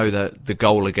run. I know that the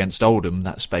goal against Oldham,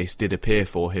 that space did appear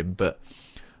for him, but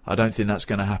I don't think that's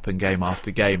going to happen game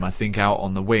after game. I think out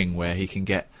on the wing, where he can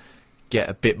get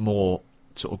a bit more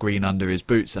sort of green under his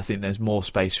boots, I think there's more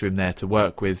space for him there to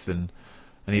work with, and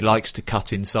he likes to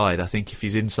cut inside. I think if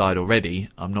he's inside already,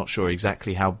 I'm not sure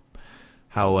exactly how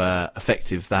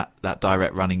effective that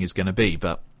direct running is going to be,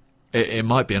 but it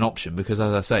might be an option, because,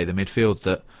 as I say, the midfield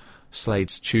that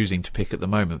Slade's choosing to pick at the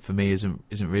moment for me isn't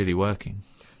really working.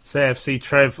 CFC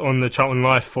Trev on the Charlton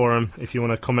Life forum, if you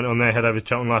want to comment on there, head over to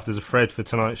Charlton Life. There's a thread for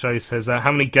tonight's show. He says,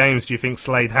 how many games do you think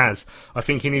Slade has? I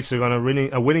think he needs to go on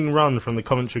a winning run from the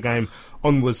Coventry game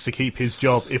onwards to keep his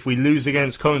job. If we lose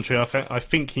against Coventry, I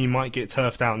think he might get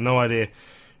turfed out. No idea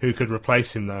who could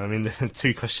replace him, though. I mean,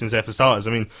 two questions there for starters.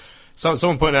 I mean,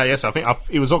 someone pointed out yesterday, I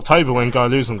think it was October when Guy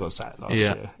Luzon got sacked last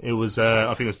year. It was,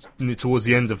 I think it was towards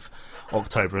the end of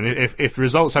October. And if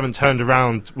results haven't turned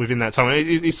around within that time,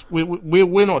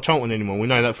 we're not Charlton anymore. We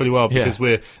know that fully well, because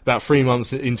we're about 3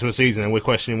 months into a season and we're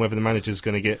questioning whether the manager's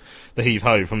going to get the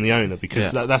heave-ho from the owner,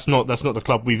 because that's not the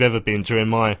club we've ever been during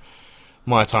my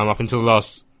time, up until the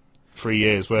last 3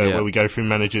 years, where we go through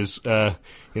managers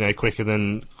quicker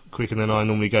than I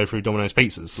normally go through Domino's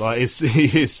pizzas. Like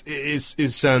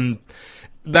it's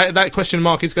that question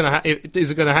mark is going to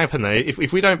is it going to happen though?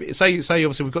 If we don't say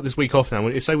obviously we've got this week off now.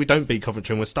 If say we don't beat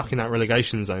Coventry and we're stuck in that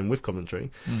relegation zone with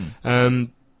Coventry,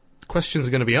 questions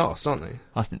are going to be asked, aren't they?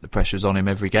 I think the pressure's on him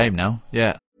every game now.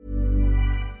 Yeah.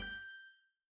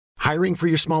 Hiring for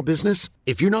your small business?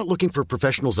 If you're not looking for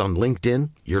professionals on LinkedIn,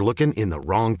 you're looking in the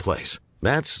wrong place.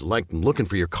 That's like looking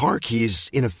for your car keys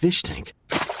in a fish tank.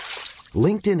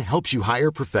 LinkedIn helps you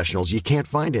hire professionals you can't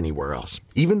find anywhere else,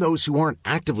 even those who aren't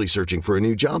actively searching for a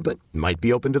new job but might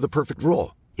be open to the perfect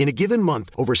role. In a given month,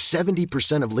 over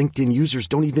 70% of LinkedIn users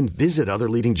don't even visit other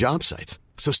leading job sites.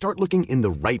 So start looking in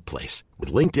the right place.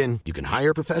 With LinkedIn, you can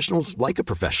hire professionals like a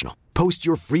professional. Post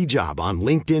your free job on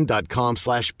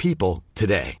linkedin.com/people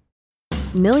today.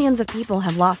 Millions of people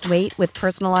have lost weight with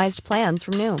personalized plans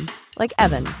from Noom. Like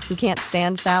Evan, who can't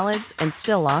stand salads and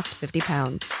still lost 50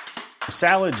 pounds.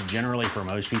 Salads generally for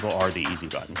most people are the easy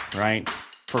button, right?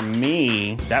 For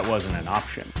me, that wasn't an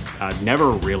option. I never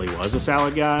really was a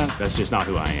salad guy. That's just not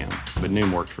who I am. But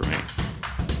Noom worked for me.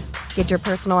 Get your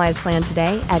personalized plan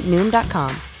today at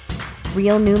Noom.com.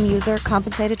 Real Noom user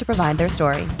compensated to provide their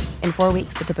story. In 4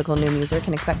 weeks, the typical Noom user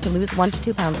can expect to lose 1 to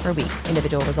 2 pounds per week.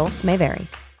 Individual results may vary.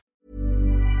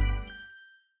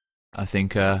 I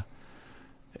think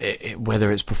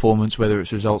whether it's performance, whether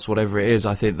it's results, whatever it is,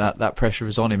 I think that pressure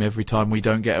is on him every time we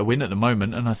don't get a win at the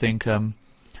moment. And I think, I'm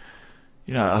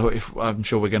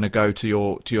sure we're going to go to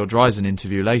your Dreisen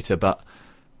interview later, but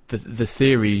the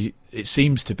theory, it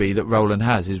seems to be, that Roland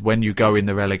has is when you go in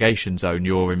the relegation zone,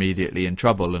 you're immediately in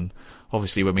trouble. And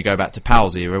obviously when we go back to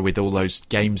Powell's era, with all those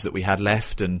games that we had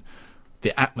left and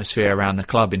the atmosphere around the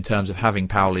club in terms of having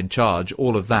Powell in charge,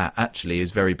 all of that actually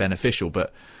is very beneficial.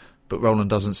 But Roland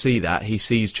doesn't see that. He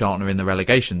sees Charlton in the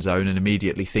relegation zone and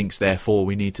immediately thinks, therefore,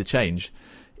 we need to change.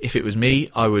 If it was me,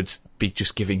 I would be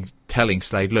just telling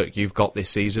Slade, look, you've got this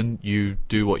season. You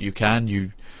do what you can.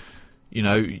 You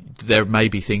know, there may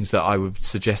be things that I would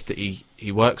suggest that he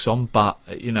works on, but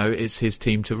it's his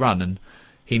team to run, and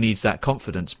he needs that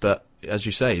confidence. But as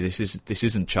you say, this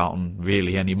isn't Charlton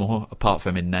really anymore, apart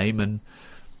from in name. And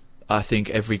I think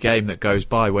every game that goes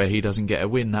by where he doesn't get a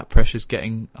win, that pressure's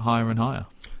getting higher and higher.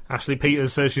 Ashley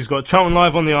Peters says she's got Charlton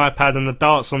Live on the iPad and the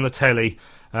darts on the telly.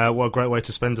 What a great way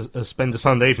to spend a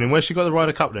Sunday evening. Where's she got the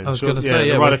Ryder Cup then? I was going to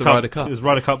say, where's the Ryder Cup? It was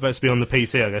Ryder Cup, let's be on the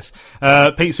PC, I guess.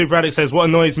 Pete Super Addict says, what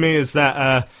annoys me is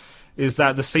that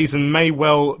the season may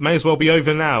as well be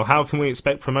over now. How can we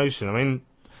expect promotion? I mean,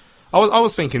 I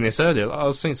was thinking this earlier. I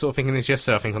was thinking this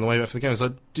yesterday, I think, on the way back for the game. It's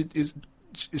like,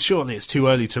 surely it's too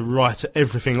early to write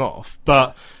everything off,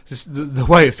 but the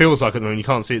way it feels like at the moment, you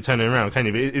can't see it turning around, can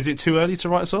you? Is it too early to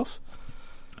write us off?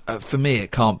 For me,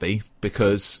 it can't be,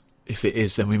 because if it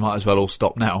is, then we might as well all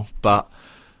stop now. But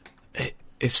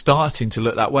it's starting to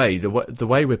look that way. The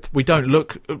way we don't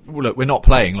look, we're not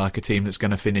playing like a team that's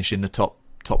going to finish in the top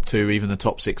 2, even the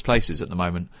top 6 places at the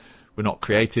moment. We're not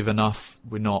creative enough.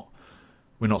 We're not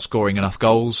scoring enough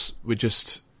goals. We're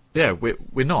just Yeah,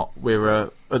 we're not.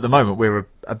 We're at the moment we're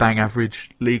a bang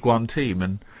average League One team,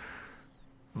 and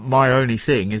my only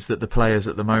thing is that the players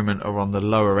at the moment are on the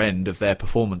lower end of their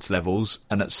performance levels,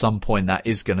 and at some point that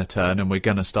is going to turn, and we're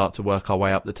going to start to work our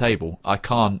way up the table. I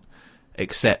can't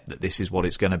accept that this is what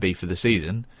it's going to be for the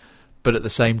season, but at the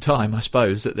same time, I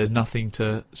suppose that there's nothing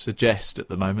to suggest at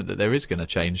the moment that there is going to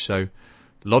change. So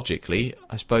logically,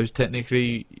 I suppose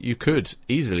technically you could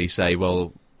easily say,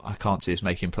 well, I can't see us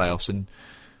making playoffs, and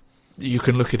you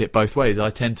can look at it both ways. I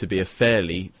tend to be a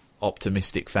fairly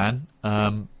optimistic fan,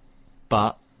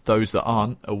 but those that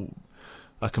aren't,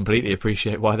 I completely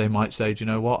appreciate why they might say, do you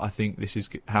know what, I think this is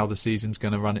how the season's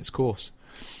going to run its course.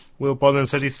 Will Bodden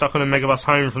said he's stuck on a megabus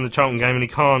home from the Charlton game,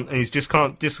 and he's just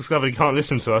discovered he can't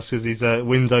listen to us because his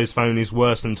Windows phone is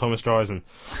worse than Thomas Dreisen,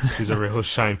 which is a real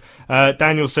shame.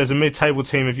 Daniel says, a mid-table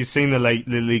team, have you seen the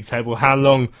league table? How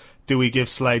long do we give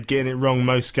Slade? Getting it wrong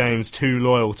most games, too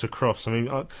loyal to Crofts. I mean,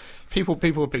 people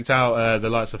picked out the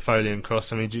likes of Foley and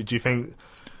Cross. I mean, do you think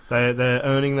they're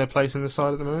earning their place in the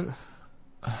side at the moment?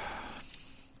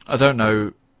 I don't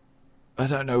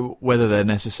know whether they're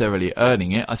necessarily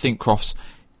earning it. I think Crofts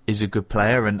is a good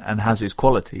player and has his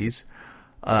qualities.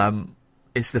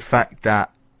 It's the fact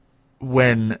that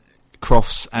when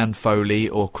Crofts and Foley,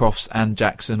 or Crofts and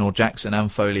Jackson, or Jackson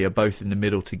and Foley are both in the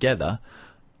middle together,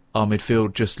 our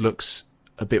midfield just looks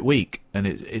a bit weak, and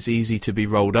it's easy to be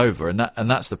rolled over, and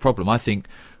that's the problem. I think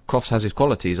Crofts has his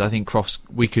qualities. I think Crofts,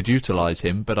 we could utilise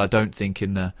him, but I don't think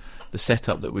in the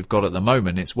setup that we've got at the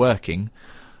moment it's working.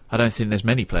 I don't think there's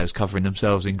many players covering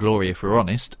themselves in glory, if we're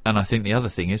honest. And I think the other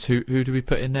thing is, who do we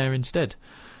put in there instead?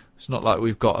 It's not like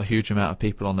we've got a huge amount of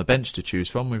people on the bench to choose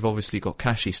from. We've obviously got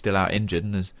Kashi still out injured,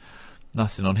 and there's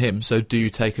nothing on him. So do you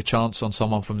take a chance on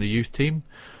someone from the youth team?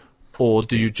 Or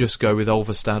do you just go with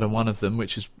Ulverstad and one of them,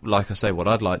 which is, like I say, what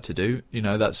I'd like to do? You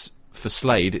know, that's, for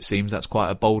Slade, it seems that's quite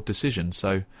a bold decision.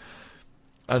 So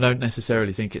I don't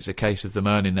necessarily think it's a case of them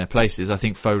earning their places. I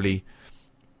think Foley,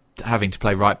 having to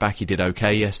play right back, he did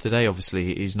okay yesterday.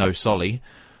 Obviously, he's no Solly,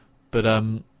 but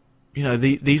you know,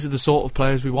 these are the sort of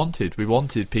players we wanted. We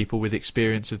wanted people with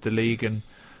experience of the league, and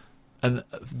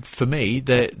for me,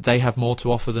 they have more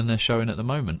to offer than they're showing at the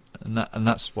moment, and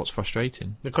that's what's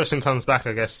frustrating. The question comes back,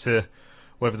 I guess, to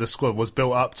whether the squad was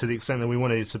built up to the extent that we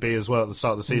wanted it to be as well at the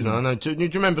start of the season. I know. Do you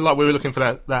remember, like, we were looking for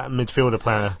that midfielder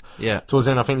player? Yeah. Towards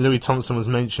the end, I think Louis Thompson was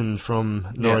mentioned from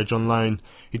Norwich on loan.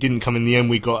 He didn't come in the end.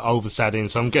 We got Ulverstad in,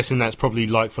 so I'm guessing that's probably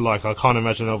like for like. I can't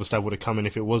imagine Ulverstad would have come in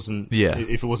if it wasn't. Yeah.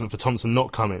 If it wasn't for Thompson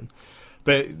not coming.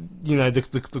 But, you know,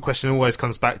 the question always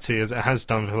comes back to, as it has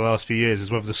done for the last few years, is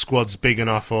whether the squad's big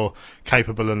enough or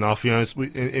capable enough. You know,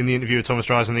 in the interview with Thomas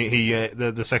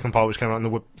Dreisen, the second part, which came out on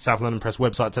the South London Press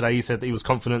website today, he said that he was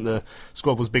confident the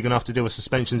squad was big enough to deal with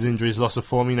suspensions, injuries, loss of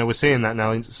form. You know, we're seeing that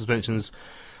now in suspensions,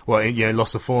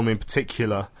 loss of form in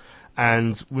particular,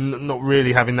 and we're not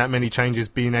really having that many changes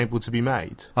being able to be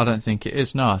made. I don't think it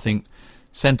is. No, I think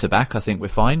centre-back, I think we're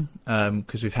fine,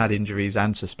 because we've had injuries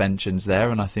and suspensions there,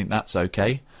 and I think that's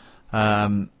okay.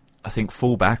 I think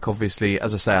full-back, obviously,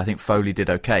 as I say, I think Foley did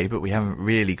okay, but we haven't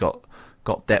really got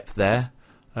depth there.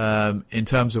 In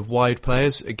terms of wide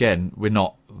players, again, we're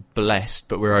not blessed,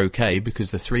 but we're okay,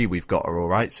 because the three we've got are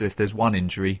alright, so if there's one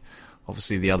injury,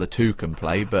 obviously the other two can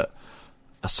play, but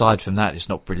aside from that, it's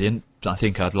not brilliant. I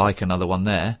think I'd like another one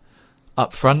there.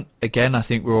 Up front, again, I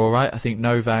think we're alright. I think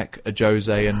Novak,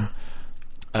 Ajose and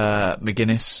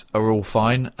McGuinness are all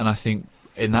fine, and I think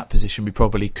in that position we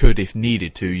probably could, if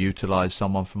needed to, utilise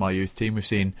someone from our youth team. We've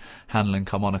seen Hanlon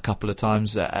come on a couple of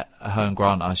times. Hearn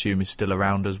Grant, I assume, is still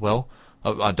around as well.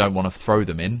 I don't want to throw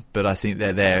them in, but I think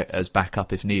they're there as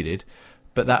backup if needed.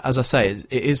 But that, as I say,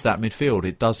 it is that midfield.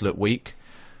 It does look weak.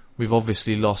 We've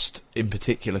obviously lost, in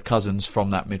particular, Cousins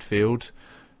from that midfield.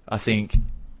 I think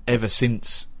ever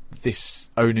since this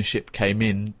ownership came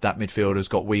in, that midfield has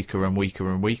got weaker and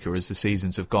weaker and weaker as the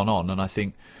seasons have gone on, and I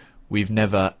think we've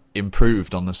never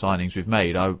improved on the signings we've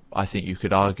made. I think you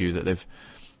could argue that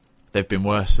they've been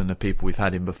worse than the people we've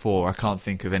had in before. I can't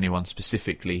think of anyone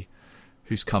specifically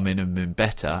who's come in and been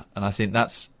better, and I think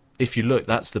that's, if you look,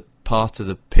 that's the part of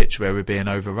the pitch where we're being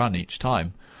overrun each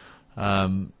time.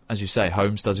 As you say,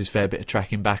 Holmes does his fair bit of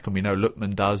tracking back, and we know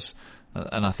Lookman does.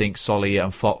 And I think Solly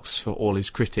and Fox, for all his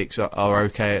critics, are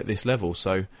okay at this level.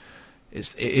 So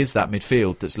it is that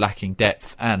midfield that's lacking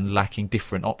depth and lacking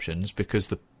different options, because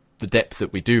the depth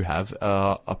that we do have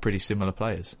are pretty similar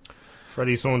players.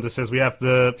 Freddie Saunders says we have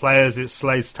the players. It's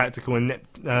Slade's tactical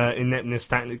ineptness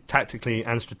tactically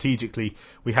and strategically.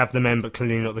 We have the men, but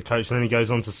clearly not the coach. And then he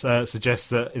goes on to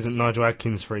suggest that isn't Nigel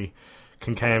Adkins free?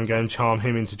 Can KM go and charm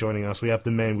him into joining us? We have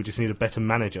the men. We just need a better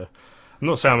manager. I'm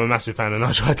not saying I'm a massive fan of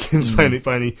Nigel Adkins by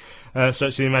any stretch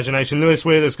of the imagination. Lewis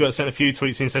Wheeler's sent a few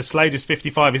tweets in. Says Slade is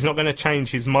 55. He's not going to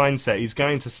change his mindset. He's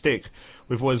going to stick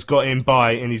with what has got him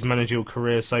by in his managerial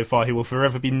career so far. He will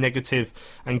forever be negative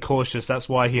and cautious. That's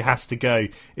why he has to go.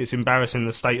 It's embarrassing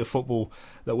the state of football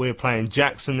that we're playing.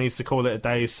 Jackson needs to call it a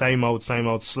day. Same old,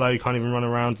 slow. Can't even run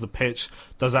around the pitch.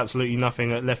 Does absolutely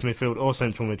nothing at left midfield or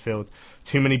central midfield.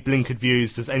 Too many blinkered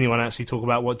views. Does anyone actually talk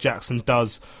about what Jackson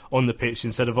does on the pitch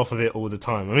instead of off of it all the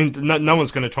time? I mean, no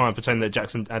one's going to try and pretend that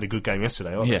Jackson had a good game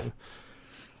yesterday, are they?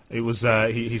 It was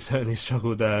he certainly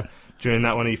struggled during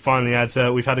that one. He finally adds,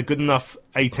 we've had a good enough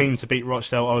 18 to beat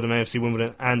Rochdale, Oldham, AFC,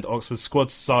 Wimbledon and Oxford.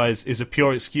 Squad size is a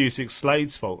pure excuse. It's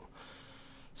Slade's fault.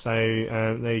 So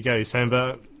there you go. He's saying,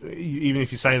 but even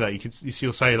if you say that, you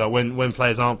still say like when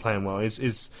players aren't playing well,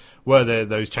 were there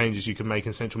those changes you could make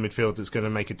in central midfield that's going to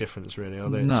make a difference? Really, are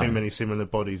there too many similar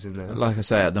bodies in there? Like I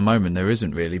say, at the moment there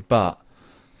isn't really. But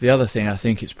the other thing I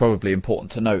think it's probably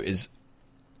important to note is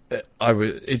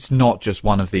it's not just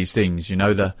one of these things. You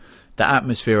know, the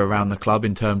atmosphere around the club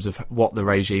in terms of what the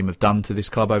regime have done to this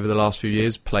club over the last few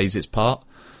years plays its part.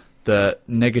 The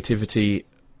negativity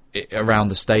around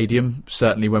the stadium,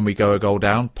 certainly when we go a goal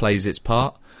down, plays its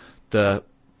part. The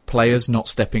players not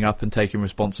stepping up and taking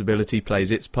responsibility plays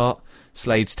its part.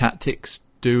 Slade's tactics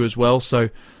do as well. So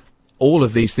all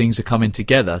of these things are coming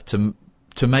together to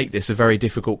make this a very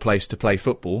difficult place to play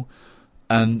football,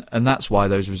 and that's why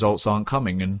those results aren't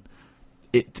coming. And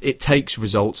it takes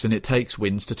results and it takes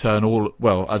wins to turn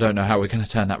I don't know how we're going to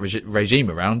turn that regime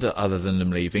around other than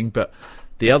them leaving, but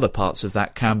the other parts of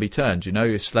that can be turned. You know,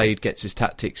 if Slade gets his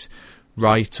tactics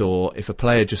right, or if a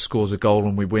player just scores a goal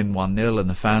and we win 1-0 and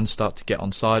the fans start to get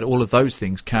on side, all of those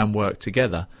things can work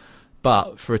together.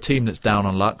 But for a team that's down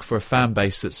on luck, for a fan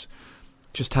base that's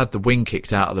just had the wind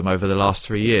kicked out of them over the last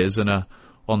 3 years and are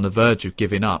on the verge of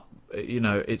giving up, you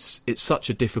know, it's such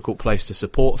a difficult place to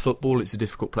support football. It's a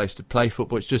difficult place to play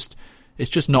football. It's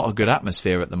just not a good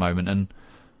atmosphere at the moment. And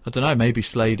I don't know, maybe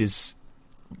Slade is,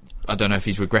 I don't know if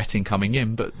he's regretting coming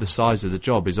in, but the size of the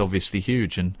job is obviously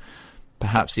huge, and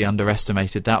perhaps he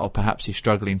underestimated that, or perhaps he's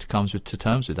struggling to come to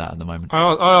terms with that at the moment.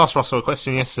 I asked Russell a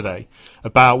question yesterday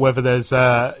about whether there's,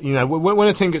 when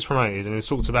a team gets promoted, and it's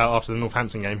talked about after the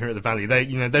Northampton game here at the Valley,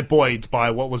 they're buoyed by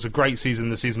what was a great season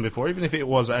the season before, even if it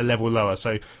was at a level lower.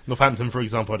 So Northampton, for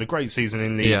example, had a great season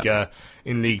in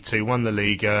League Two, won the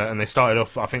league, and they started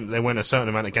off, I think they went a certain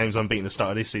amount of games unbeaten at the start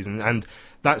of this season, and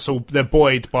that's all. They're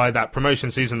buoyed by that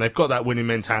promotion season. They've got that winning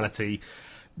mentality.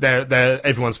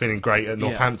 Everyone's feeling great at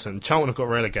Northampton. Charlton have got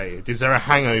relegated. Is there a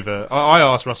hangover? I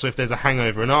asked Russell if there's a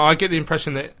hangover, and I get the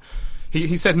impression that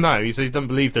he said no. He said he doesn't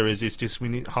believe there is. It's just we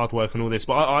need hard work and all this.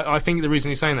 But I think the reason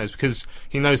he's saying that is because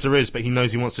he knows there is, but he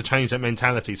knows he wants to change that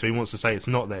mentality, so he wants to say it's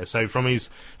not there. So from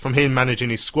him managing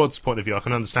his squad's point of view, I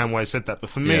can understand why he said that. But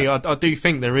for me, I do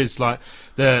think there is like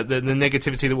the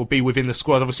negativity that will be within the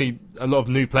squad. Obviously, a lot of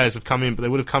new players have come in, but they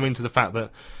would have come into the fact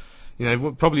that, you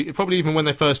know, probably even when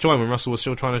they first joined, when Russell was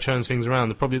still trying to churn things around,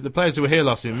 the players who were here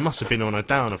last season must have been on a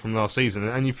downer from last season,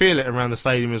 and you feel it around the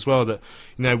stadium as well. That,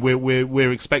 you know,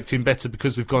 we're expecting better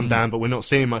because we've gone down, but we're not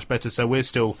seeing much better, so we're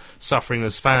still suffering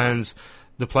as fans.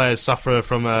 The players suffer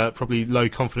from probably low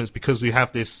confidence because we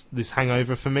have this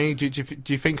hangover. For me, do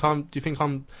you think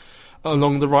I'm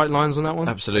along the right lines on that one?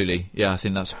 Absolutely, yeah. I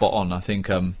think that's spot on. I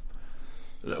think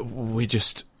we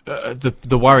just.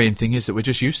 The worrying thing is that we're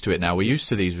just used to it now. We're used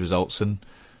to these results, and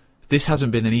this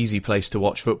hasn't been an easy place to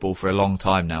watch football for a long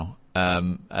time now.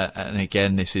 And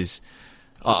again,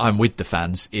 I'm with the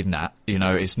fans in that. You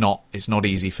know, it's not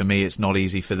easy for me. It's not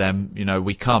easy for them. You know,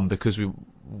 we come because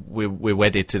we're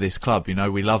wedded to this club. You know,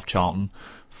 we love Charlton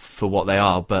for what they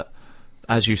are, but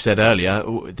as you said earlier,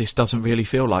 this doesn't really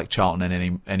feel like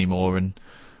Charlton anymore. And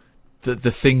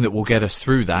the thing that will get us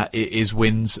through that is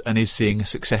wins and is seeing a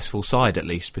successful side, at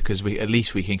least, because we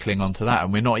can cling on to that,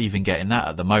 and we're not even getting that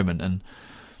at the moment. And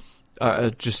I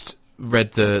just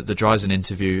read the Dreisen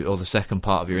interview, or the second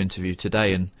part of your interview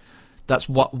today, and that's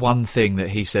one thing that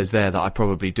he says there that I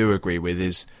probably do agree with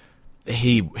is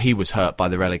he was hurt by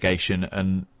the relegation,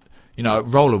 and you know,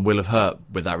 Roland will have hurt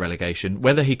with that relegation.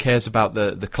 Whether he cares about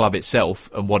the club itself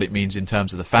and what it means in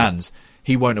terms of the fans,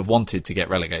 he won't have wanted to get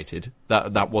relegated.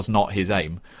 That was not his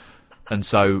aim. And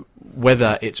so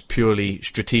whether it's purely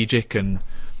strategic and,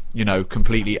 you know,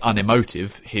 completely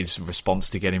unemotive, his response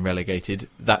to getting relegated,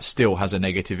 that still has a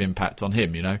negative impact on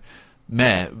him, you know.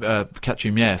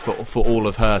 Katrin Meyer, for all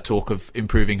of her talk of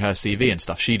improving her CV and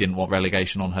stuff, she didn't want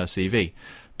relegation on her CV.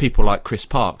 People like Chris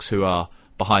Parks, who are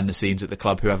behind the scenes at the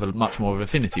club, who have a much more of an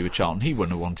affinity with Charlton, he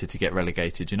wouldn't have wanted to get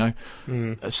relegated, you know.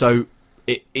 So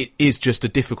it is just a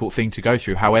difficult thing to go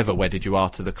through, however wedded you are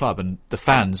to the club. And the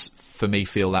fans, for me,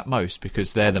 feel that most,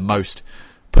 because they're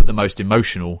put the most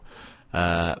emotional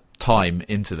time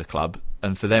into the club,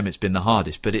 and for them it's been the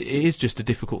hardest. But it is just a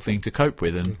difficult thing to cope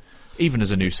with, and even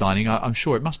as a new signing, I'm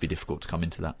sure it must be difficult to come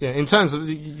into that. Yeah, in terms of,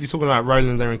 you're talking about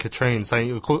Roland there and Katrine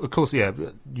saying, of course, yeah,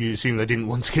 you assume they didn't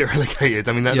want to get relegated.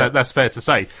 I mean, that's fair to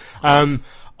say.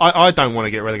 I don't want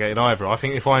to get relegated either. I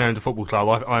think if I owned a football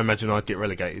club, I imagine I'd get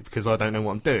relegated, because I don't know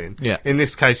what I'm doing. Yeah. In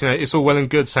this case, it's all well and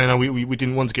good saying, we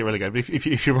didn't want to get relegated. But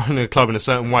if you're running a club in a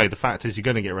certain way, the fact is you're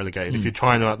going to get relegated if you're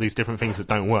trying out these different things that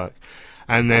don't work.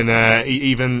 And then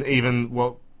even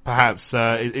what perhaps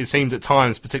it seemed at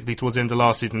times, particularly towards the end of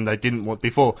last season, they didn't want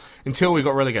before, until we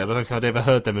got relegated. I don't think I'd ever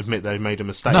heard them admit they made a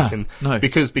mistake. No.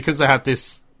 Because they had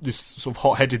this sort of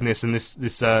hot-headedness and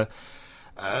this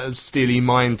steely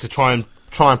mind to try and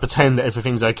pretend that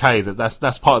everything's okay.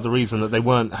 That's part of the reason that they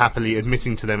weren't happily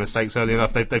admitting to their mistakes early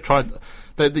enough. They've tried.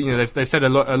 They've said a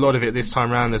lot of it this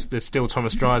time around. There's still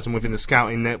Thomas Dreisen within the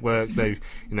scouting network.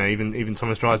 Even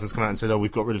Thomas Dreisen's come out and said,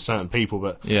 we've got rid of certain people,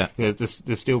 but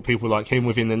there's still people like him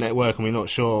within the network, and we're not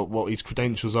sure what his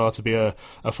credentials are to be a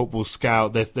football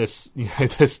scout. There's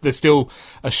still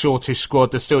a shortish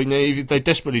squad. There's still, if they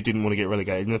desperately didn't want to get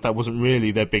relegated, and if that wasn't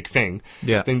really their big thing,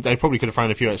 then they probably could have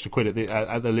thrown a few extra quid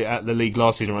at the league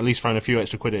last season, or at least thrown a few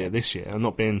extra quid at it this year. I'm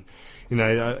not being,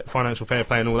 financial fair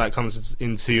play and all that comes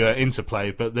into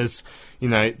play, but there's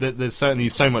certainly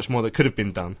so much more that could have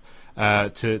been done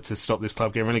to stop this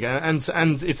club getting relegated.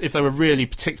 And if they were really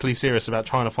particularly serious about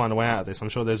trying to find a way out of this, I'm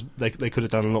sure they could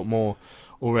have done a lot more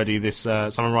already this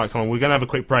summer. Right, come on, we're going to have a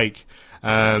quick break.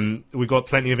 We've got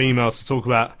plenty of emails to talk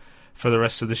about for the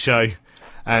rest of the show,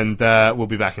 and we'll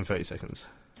be back in 30 seconds.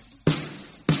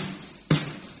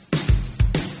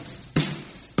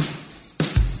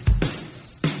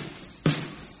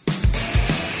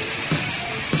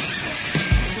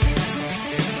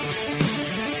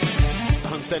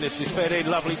 Dennis is fed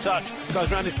in, lovely touch, goes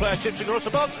round his player, chips across the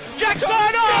box. Jackson!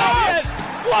 Oh, yes!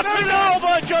 What a goal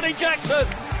by Johnny Jackson!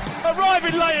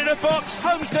 Arriving late in the box,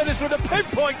 Holmes Dennis with a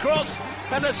pinpoint cross,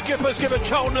 and the skippers give a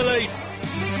Charlton the lead.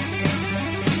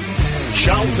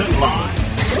 Charlton Live.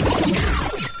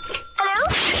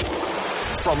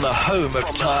 From the home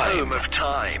of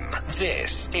time.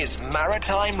 This is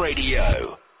Maritime Radio,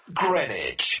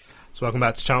 Greenwich. So welcome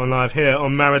back to Charlton Live here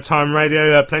on Maritime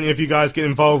Radio. Plenty of you guys get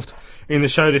involved in the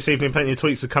show this evening. Plenty of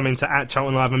tweets have come into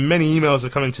 @CharltonLive, and many emails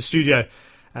have come into studio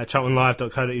at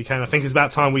charltonlive.co.uk. And I think it's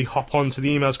about time we hop on to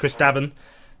the emails. Chris Davin,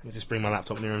 let me just bring my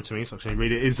laptop nearer to me so I can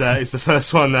read it, is the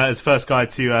first one, is the first guy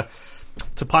to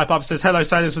pipe up. It says, hello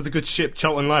sailors of the good ship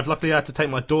Charlton Live. Luckily I had to take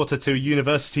my daughter to a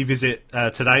university visit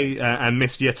today and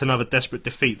missed yet another desperate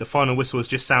defeat. The final whistle has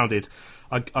just sounded.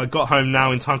 I got home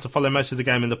now in time to follow most of the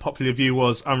game, and the popular view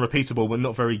was unrepeatable but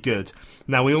not very good.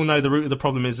 Now we all know the root of the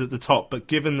problem is at the top, but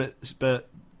given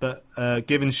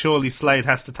surely Slade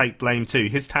has to take blame too.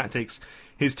 His tactics,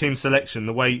 his team selection,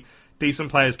 the way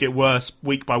decent players get worse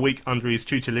week by week under his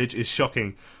tutelage is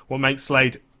shocking. What makes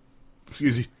Slade,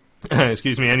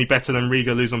 any better than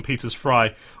Riga, lose on Peter's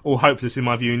Fry? All hopeless in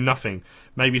my view, nothing.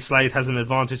 Maybe Slade has an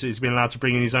advantage that he's been allowed to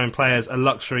bring in his own players, a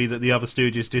luxury that the other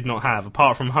stooges did not have.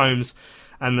 Apart from Holmes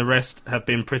and the rest have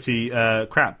been pretty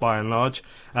crap by and large.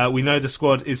 We know the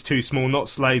squad is too small, not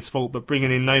Slade's fault, but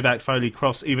bringing in Novak, Foley,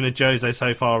 Crofts, even a Jose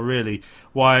so far, really.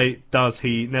 Why does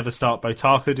he never start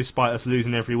Botaka despite us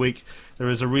losing every week? There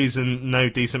is a reason no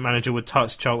decent manager would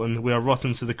touch Charlton. We are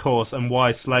rotten to the course, and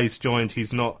why Slade's joined,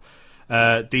 he's not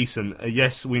decent.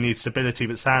 Yes, we need stability,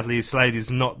 but sadly Slade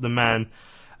is not the man.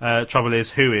 Trouble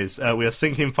is, who is? We are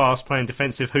sinking fast, playing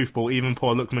defensive hoofball. Even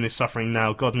poor Lookman is suffering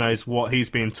now. God knows what he's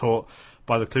being taught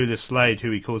by the clueless Slade,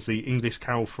 who he calls the English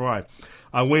Carol Fry.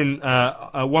 One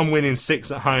win in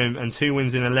 6 at home and 2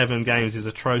 wins in 11 games is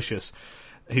atrocious.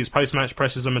 His post-match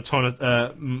pressures are monotonous,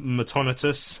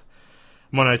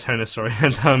 and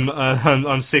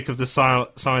I'm sick of the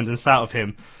signed and sat of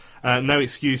him. No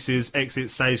excuses, exit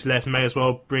stage left, may as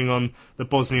well bring on the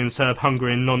Bosnian, Serb,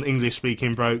 Hungarian, non-English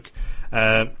speaking bloke,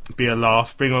 be a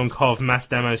laugh. Bring on Kov, mass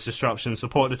demos, disruption,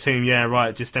 support the team, yeah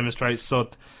right, just demonstrate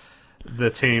sod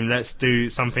the team, let's do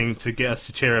something to get us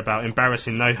to cheer about.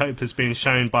 Embarrassing, no hope has been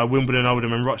shown by Wimbledon,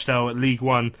 Oldham and Rochdale at League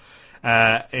One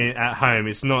at home.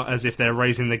 It's not as if they're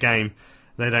raising the game,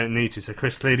 they don't need to. So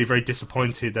Chris, clearly very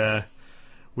disappointed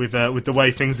with the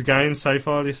way things are going so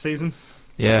far this season.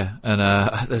 Yeah, and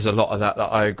there's a lot of that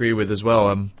I agree with as well.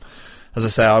 As I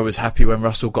say, I was happy when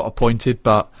Russell got appointed,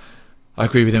 but I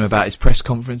agree with him about his press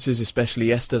conferences, especially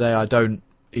yesterday.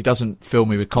 He doesn't fill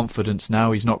me with confidence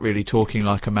now. He's not really talking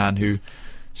like a man who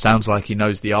sounds like he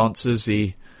knows the answers.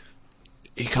 He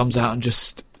he comes out and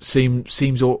just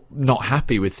seems not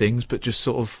happy with things, but just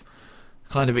sort of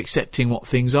kind of accepting what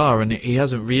things are, and he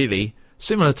hasn't really,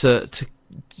 similar to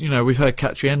we've heard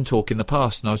Catriona talk in the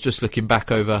past, and I was just looking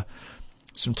back over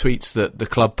some tweets that the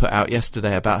club put out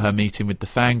yesterday about her meeting with the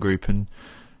fan group, and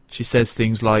she says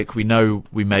things like, we know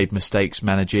we made mistakes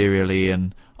managerially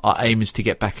and our aim is to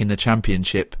get back in the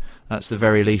Championship. That's the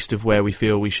very least of where we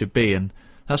feel we should be, and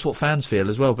that's what fans feel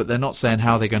as well, but they're not saying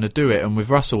how they're going to do it. And with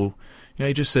Russell,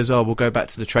 he just says, we'll go back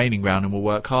to the training ground and we'll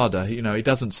work harder. He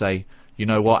doesn't say, you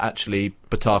know what, actually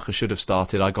Bataka should have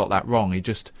started, I got that wrong. He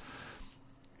just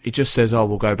says,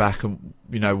 we'll go back and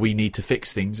we need to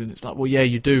fix things. And it's like, well, yeah,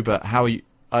 you do, but how are you?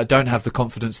 I don't have the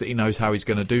confidence that he knows how he's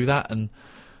going to do that. And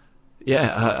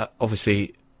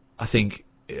obviously, I think,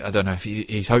 I don't know if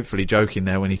he's hopefully joking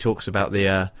there when he talks about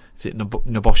the is it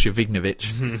Nebojša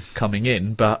Vignovic coming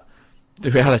in, but the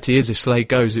reality is, if Slade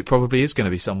goes, it probably is going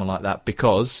to be someone like that,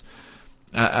 because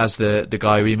as the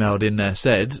guy who emailed in there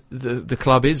said, the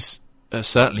club is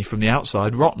certainly from the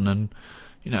outside rotten,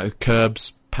 and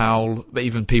Curbs, Powell, but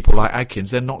even people like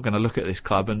Adkins, they're not going to look at this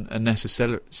club and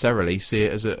necessarily see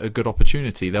it as a good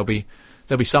opportunity. There'll be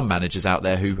some managers out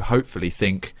there who hopefully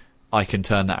think I can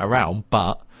turn that around,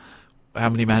 but how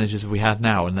many managers have we had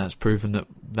now? And that's proven that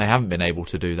they haven't been able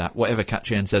to do that. Whatever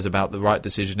Catriona says about the right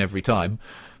decision every time,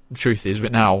 the truth is, we're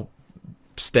now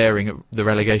staring at the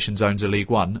relegation zones of League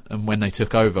One, and when they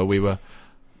took over, we were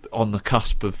on the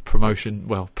cusp of promotion,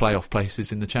 playoff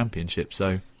places in the Championship.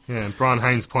 So. Yeah, Brian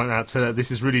Haynes pointed out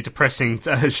this is really depressing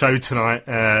show tonight,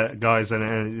 guys,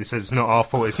 and he says it's not our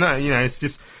fault. It's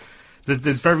just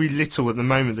there's very little at the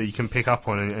moment that you can pick up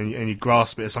on and you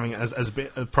grasp it as something as a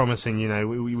bit promising.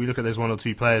 We look at those one or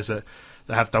two players that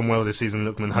have done well this season,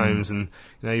 Lookman, Holmes, and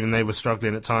even they were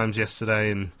struggling at times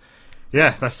yesterday, and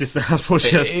yeah, that's just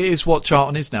unfortunate. It is what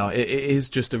Charlton is now. It is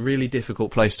just a really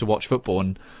difficult place to watch football,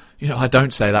 and I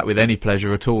don't say that with any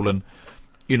pleasure at all, and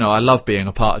I love being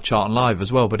a part of Charlton Live as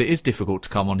well, but it is difficult to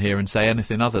come on here and say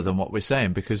anything other than what we're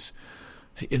saying, because,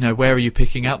 where are you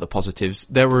picking out the positives?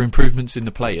 There were improvements in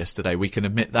the play yesterday, we can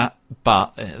admit that,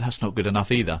 but that's not good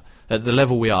enough either. At the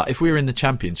level we are, if we were in the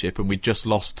Championship and we'd just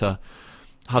lost to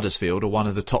Huddersfield, or one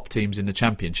of the top teams in the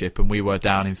Championship, and we were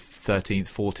down in 13th,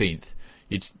 14th,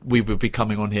 we would be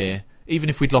coming on here, even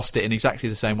if we'd lost it in exactly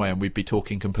the same way, and we'd be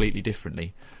talking completely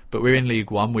differently. But we're in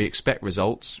League One, we expect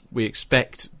results, we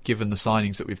expect, given the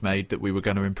signings that we've made, that we were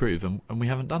going to improve, and we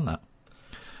haven't done that.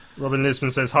 Robin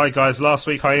Lisbon says, hi guys, last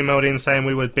week I emailed in saying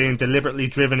we were being deliberately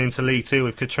driven into League 2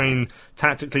 with Catriona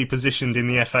tactically positioned in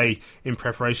the FA in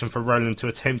preparation for Roland to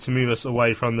attempt to move us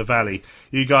away from the Valley.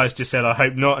 You guys just said, I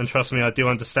hope not, and trust me, I do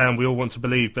understand, we all want to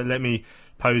believe, but let me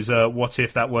pose a what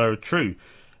if that were true.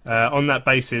 On that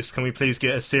basis, can we please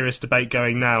get a serious debate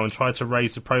going now and try to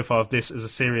raise the profile of this as a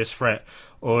serious threat?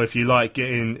 Or if you like,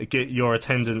 get your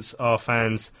attendance, our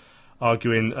fans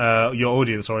arguing, your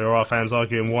audience, or our fans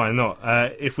arguing why not.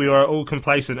 If we are all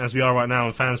complacent as we are right now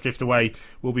and fans drift away,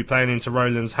 we'll be playing into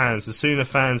Roland's hands. The sooner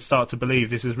fans start to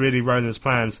believe this is really Roland's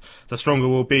plans, the stronger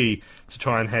we'll be to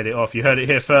try and head it off. You heard it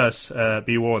here first,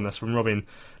 be warned. That's from Robin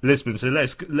Lisbon. So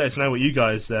let us know what you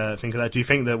guys think of that. Do you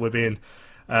think that we're being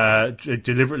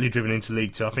deliberately driven into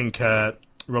League 2? I think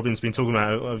Robin's been talking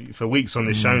about it for weeks on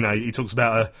this show now. He talks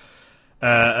about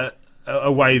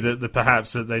a way that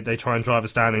perhaps that they try and drive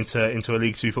us down into a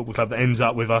League 2 football club that ends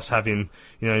up with us having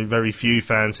very few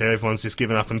fans here. Everyone's just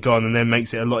given up and gone, and then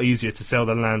makes it a lot easier to sell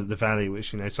the land at the Valley,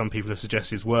 which some people have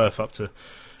suggested is worth up to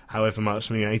however much,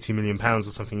 £80 million or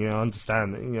something. I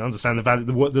understand the value.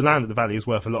 The land at the Valley is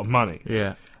worth a lot of money.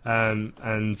 Yeah.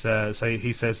 So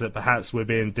he says that perhaps we're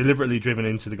being deliberately driven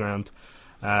into the ground.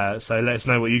 So let us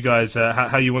know what you guys,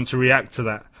 how you want to react to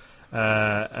that.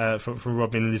 From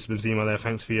Robin Lisbon's email there.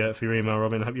 Thanks for your email,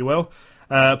 Robin. Hope you're well.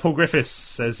 Paul Griffiths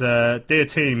says, dear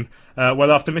team,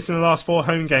 well, after missing the last 4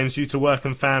 home games due to work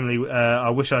and family, I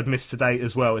wish I'd missed today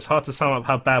as well. It's hard to sum up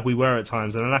how bad we were at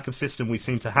times and the lack of system we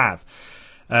seem to have.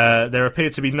 There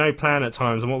appeared to be no plan at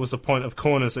times, and what was the point of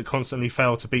corners that constantly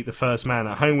failed to beat the first man?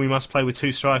 At home we must play with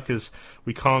 2 strikers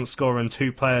we can't score and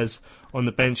 2 players on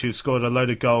the bench who scored a load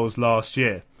of goals last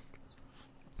year.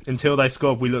 Until they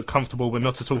scored, we looked comfortable but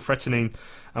not at all threatening,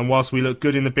 and whilst we look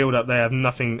good in the build-up, they have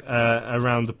nothing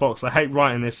around the box. I hate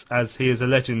writing this as he is a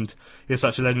legend. He is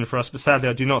such a legend for us, but sadly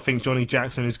I do not think Johnny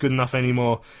Jackson is good enough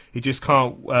anymore. He just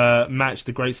can't match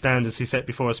the great standards he set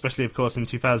before, especially of course in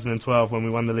 2012 when we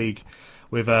won the league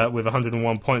with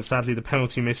 101 points. Sadly, the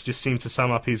penalty miss just seemed to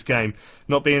sum up his game.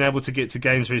 Not being able to get to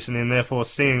games recently and therefore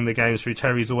seeing the games through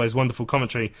Terry's always wonderful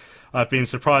commentary, I've been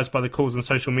surprised by the calls on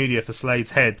social media for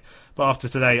Slade's head. But after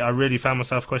today, I really found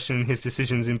myself questioning his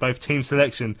decisions in both team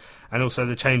selection reaction and also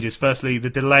the changes. Firstly, the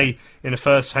delay in the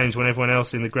first change when everyone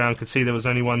else in the ground could see there was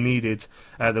only one needed.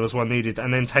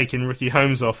 And then taking Ricky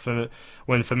Holmes off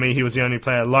when, for me, he was the only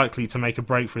player likely to make a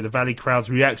breakthrough. The Valley crowd's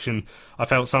reaction, I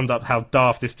felt, summed up how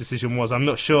daft this decision was. I'm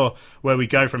not sure where we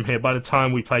go from here. By the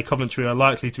time we play Coventry, are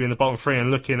likely to be in the bottom three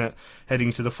and looking at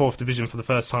heading to the 4th division for the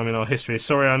first time in our history.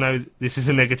 Sorry, I know this is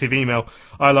a negative email.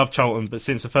 I love Charlton, but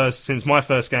since my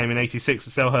first game in '86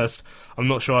 at Selhurst, I'm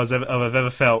not sure I've ever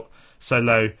felt so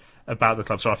low about the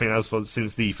club. So I think that was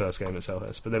since the first game at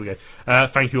Selhurst. But there we go.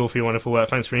 Thank you all for your wonderful work.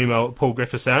 Thanks for your email. Paul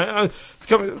Griffiths there.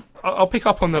 I'll pick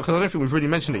up on that because I don't think we've really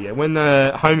mentioned it yet. When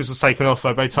Holmes was taken off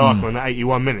by Botaka in the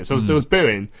 81 minutes, there was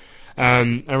booing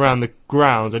around the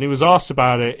ground, and he was asked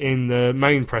about it in the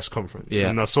main press conference. Yeah.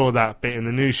 And I saw that bit in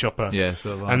the news shopper. Yeah,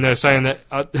 so and they're saying that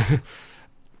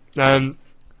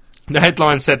the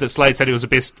headline said that Slade said it was a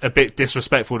bit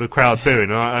disrespectful to the crowd booing.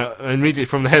 And immediately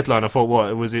from the headline, I thought,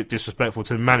 what, was it disrespectful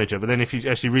to the manager? But then if you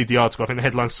actually read the article, I think the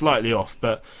headline's slightly off,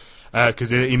 but because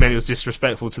he meant it was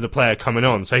disrespectful to the player coming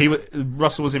on. So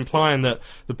Russell was implying that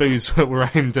the boos were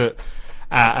aimed at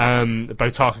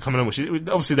Botaka coming on, which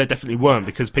obviously they definitely weren't,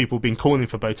 because people have been calling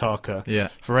for Botaka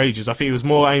for ages. I think it was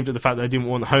more aimed at the fact that they didn't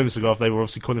want Holmes to go off. They were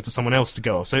obviously calling for someone else to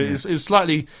go off. So it was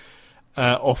slightly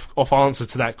off answer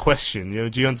to that question.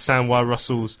 Do you understand why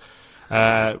Russell's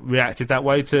reacted that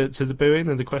way to the booing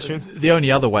and the question? The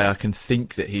only other way I can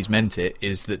think that he's meant it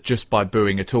is that just by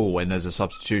booing at all when there's a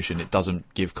substitution, it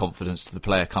doesn't give confidence to the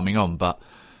player coming on. But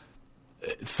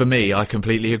for me, I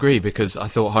completely agree, because I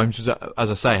thought Holmes was, as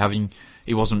I say,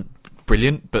 he wasn't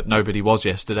brilliant, but nobody was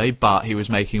yesterday, but he was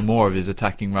making more of his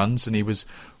attacking runs, and he was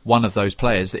one of those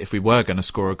players that if we were going to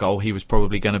score a goal, he was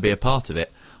probably going to be a part of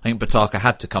it. I think Botaka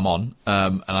had to come on,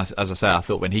 and as I say, I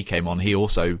thought when he came on, he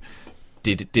also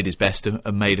did his best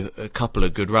and made a couple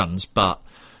of good runs, but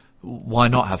why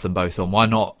not have them both on? Why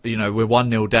not? We're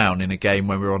 1-0 down in a game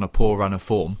when we're on a poor run of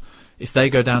form. If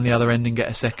they go down the other end and get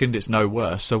a second, it's no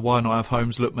worse. So why not have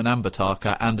Holmes, Lookman and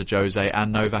Botaka and Jose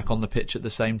and Novak on the pitch at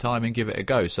the same time and give it a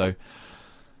go? So,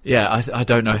 yeah, I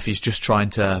don't know if he's just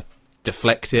trying to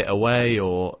deflect it away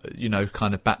or,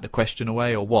 kind of bat the question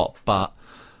away or what, but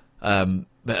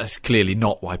that's clearly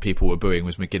not why people were booing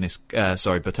was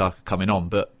Botaka coming on.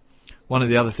 But one of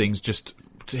the other things, just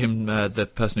to him, the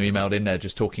person who emailed in there,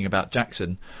 just talking about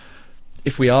Jackson,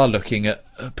 if we are looking at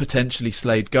potentially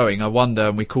Slade going, I wonder,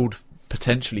 and we called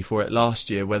potentially for it last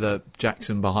year, whether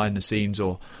Jackson behind the scenes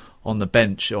or on the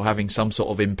bench or having some sort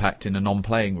of impact in a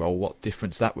non-playing role, what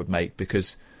difference that would make,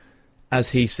 because as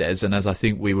he says, and as I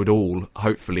think we would all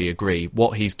hopefully agree,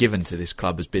 what he's given to this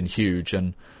club has been huge,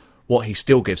 and what he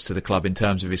still gives to the club in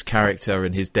terms of his character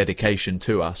and his dedication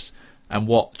to us and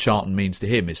what Charlton means to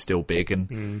him is still big.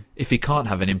 And if he can't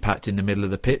have an impact in the middle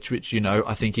of the pitch, which,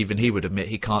 I think even he would admit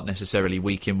he can't necessarily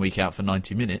week in, week out for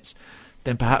 90 minutes,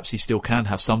 then perhaps he still can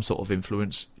have some sort of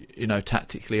influence,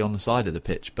 tactically on the side of the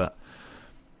pitch. But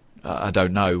I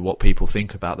don't know what people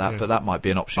think about that, but that might be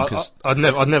an option. Cause I'd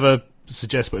never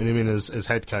suggest putting him in as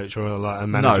head coach or like a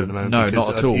manager at the moment. No,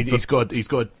 not at all. He's got.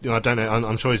 I don't know.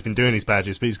 I'm sure he's been doing his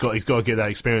badges, but he's got to get that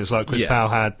experience like Chris Powell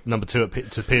had, number 2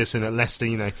 to Pearson at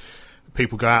Leicester.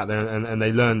 People go out there and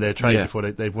they learn their trade before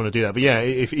they want to do that. But yeah,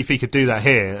 if he could do that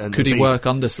here, and could he work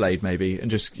under Slade maybe and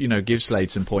just give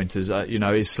Slade some pointers?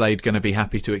 Is Slade going to be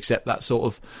happy to accept that sort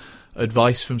of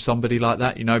advice from somebody like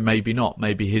that? Maybe not.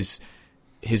 Maybe his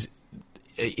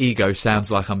ego sounds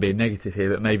like I'm being negative here,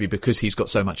 but maybe because he's got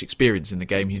so much experience in the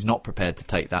game, he's not prepared to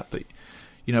take that. But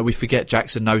we forget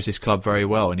Jackson knows this club very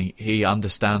well, and he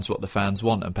understands what the fans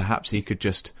want, and perhaps he could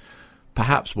just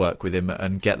work with him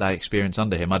and get that experience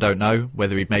under him. I don't know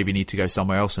whether he'd maybe need to go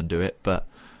somewhere else and do it, but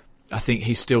I think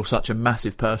he's still such a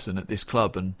massive person at this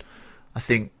club, and I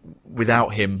think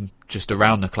without him just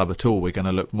around the club at all, we're going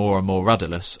to look more and more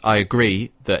rudderless. I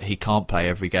agree that he can't play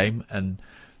every game, and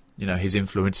his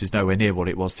influence is nowhere near what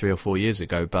it was 3 or 4 years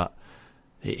ago, but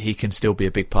he can still be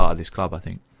a big part of this club, I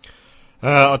think.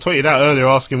 I tweeted out earlier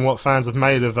asking what fans have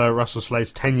made of Russell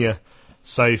Slade's tenure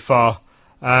so far.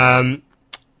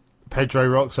 Pedro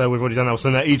Rocks, we've already done that. So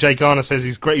EJ Garner says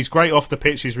he's great off the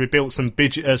pitch. He's rebuilt some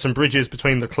bridges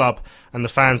between the club and the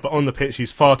fans, but on the pitch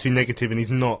he's far too negative and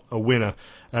he's not a winner.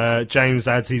 James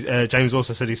adds, James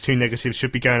also said he's too negative,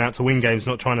 should be going out to win games,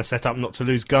 not trying to set up not to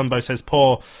lose. Gumbo says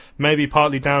poor, maybe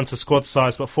partly down to squad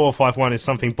size, but 4-5-1 is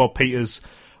something Bob Peters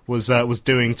was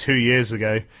doing 2 years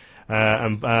ago.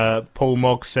 And Paul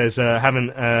Mogg says, haven't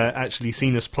actually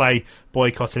seen us play,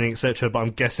 boycotting, etc., but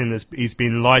I'm guessing he's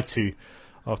been lied to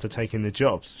after taking the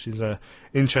jobs, which is an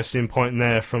interesting point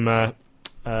there from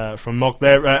Mogg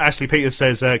there. Ashley Peters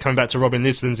says, coming back to Robin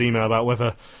Lisbon's email about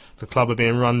whether the club are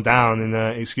being run down in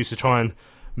an excuse to try and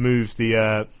move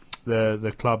the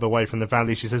club away from the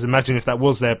Valley. She says, imagine if that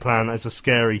was their plan. As a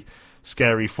scary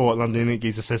thought. London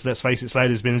Geezer says, let's face it,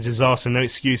 Slade has been a disaster. No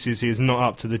excuses. He is not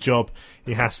up to the job.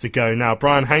 He has to go now.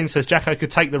 Brian Haynes says Jacko could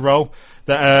take the role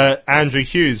that Andrew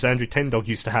Tendog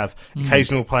used to have.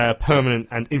 Occasional player, permanent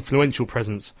and influential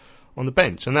presence on the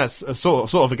bench. And that's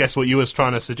sort of I guess what you was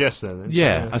trying to suggest there.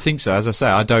 Yeah, I think so. As I say,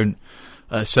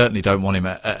 I certainly don't want him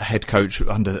a head coach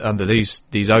under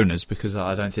these owners, because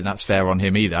I don't think that's fair on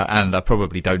him either, and I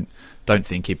probably don't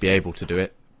think he'd be able to do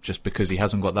it just because he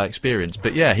hasn't got that experience.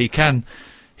 But yeah,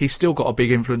 he's still got a big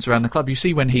influence around the club. You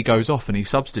see when he goes off and he's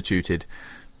substituted,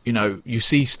 you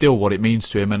see still what it means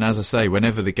to him. And as I say,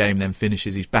 whenever the game then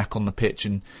finishes, he's back on the pitch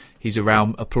and he's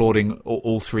around applauding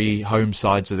all three home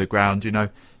sides of the ground.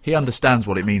 He understands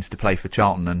what it means to play for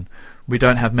Charlton, and we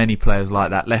don't have many players like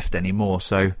that left anymore.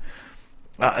 So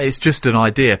it's just an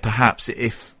idea. Perhaps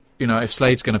if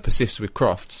Slade's going to persist with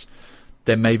Crofts,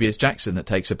 then maybe it's Jackson that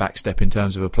takes a back step in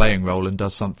terms of a playing role and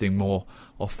does something more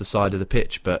off the side of the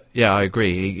pitch. But yeah, I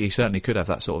agree. He certainly could have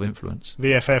that sort of influence.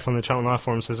 VFF on the Charlton Live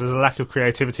forum says there's a lack of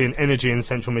creativity and energy in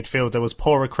central midfield. There was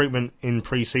poor recruitment in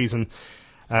pre-season.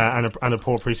 And a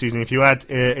poor pre-season. If you add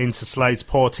into Slade's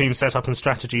poor team setup and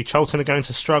strategy, Charlton are going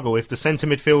to struggle. If the centre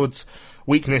midfield's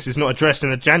weakness is not addressed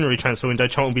in the January transfer window,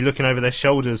 Charlton will be looking over their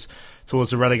shoulders towards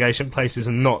the relegation places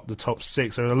and not the top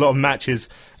six. There are a lot of matches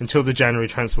until the January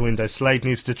transfer window. Slade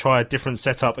needs to try a different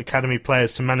setup, academy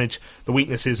players to manage the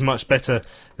weaknesses much better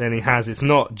than he has. It's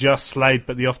not just Slade,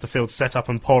 but the off-the-field setup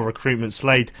and poor recruitment.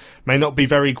 Slade may not be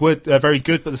very good,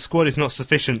 but the squad is not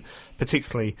sufficient,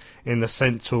 particularly in the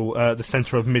centre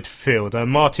of midfield.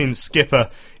 Martin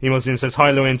Skipper emails in and says, hi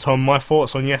Louis and Tom, my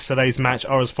thoughts on yesterday's match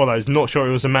are as follows. Not sure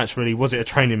it was a match really. Was it a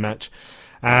training match?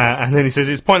 And then he says,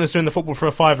 it's pointless doing the football for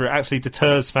a fiver. It actually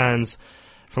deters fans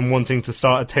from wanting to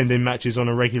start attending matches on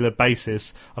a regular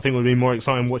basis. I think it would be more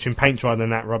exciting watching paint dry than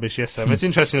that rubbish yesterday. It's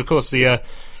interesting, of course, I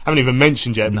haven't even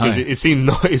mentioned yet, because it seemed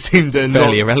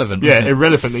fairly irrelevant. Yeah,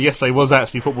 irrelevant that yesterday was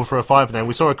actually football for a fiver now.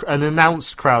 We saw an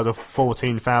announced crowd of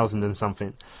 14,000 and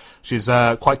something, which is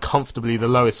quite comfortably the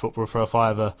lowest football for a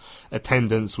fiver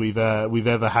attendance we've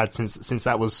ever had since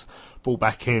that was brought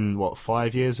back in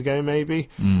 5 years ago maybe.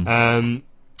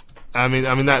 I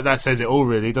mean that says it all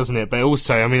really, doesn't it? But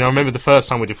also, I remember the first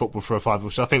time we did football for a fiver,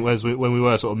 which I think was when we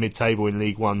were sort of mid-table in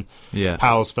League One. Yeah.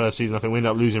 Powell's first season, I think we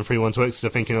ended up losing 3-1 to Exeter,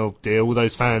 thinking, oh dear, all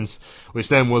those fans, which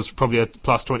then was probably a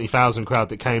plus 20,000 crowd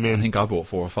that came in. I think I bought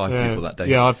 4 or 5 people that day.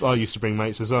 Yeah, I used to bring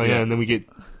mates as well. Yeah, and then we get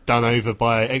done over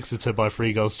by Exeter by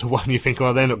 3-1. You think,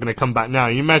 well, they're not going to come back now.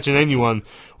 You imagine anyone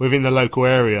within the local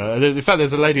area. In fact,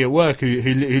 there's a lady at work who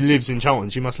lives in Charlton.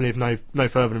 She must live no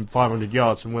further than 500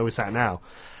 yards from where we're sat now.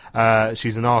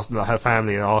 She's an Arsenal. Her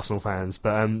family are Arsenal fans,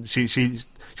 but she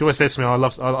always says to me, "I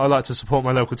like to support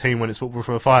my local team when it's football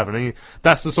for a fiver." And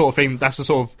that's the sort of thing. That's the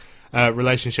sort of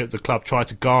relationship the club try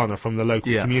to garner from the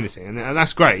local community, and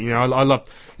that's great. I love,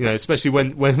 especially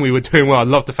when we were doing well. I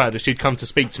loved the fact that she'd come to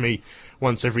speak to me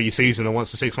once every season or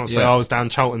once a 6 months. So I was down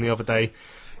Charlton the other day.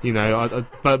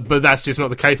 But that's just not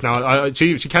the case now.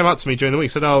 She came up to me during the week,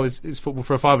 said, "Oh, is football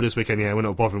for a fiver this weekend?" Yeah, we're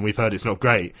not bothering. We've heard it's not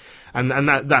great, and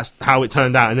that's how it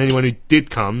turned out. And anyone who did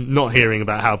come, not hearing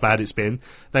about how bad it's been,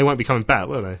 they won't be coming back,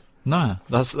 will they? No,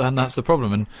 that's the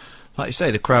problem. And like you say,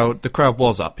 the crowd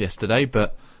was up yesterday,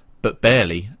 but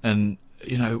barely. And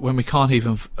when we can't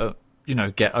even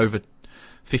get over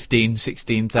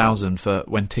 16,000 for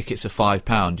when tickets are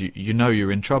 £5,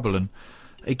 you're in trouble. And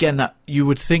again, that you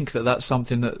would think that's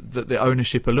something that the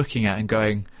ownership are looking at and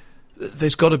going,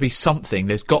 there's got to be something.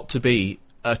 There's got to be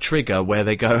a trigger where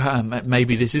they go,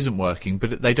 maybe this isn't working,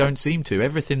 but they don't seem to.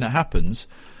 Everything that happens,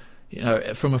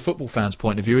 from a football fan's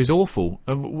point of view, is awful.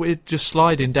 And we're just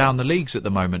sliding down the leagues at the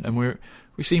moment, and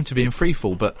we seem to be in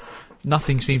freefall, but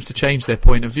nothing seems to change their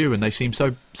point of view, and they seem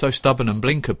so stubborn and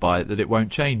blinkered by it that it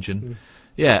won't change. And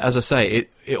yeah, as I say,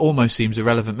 it almost seems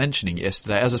irrelevant mentioning it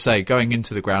yesterday. As I say, going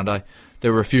into the ground,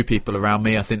 there were a few people around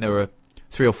me. I think there were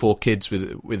 3 or 4 kids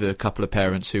with a couple of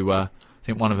parents who I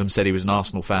think one of them said he was an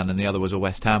Arsenal fan and the other was a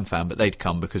West Ham fan, but they'd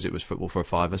come because it was football for a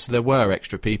fiver. So there were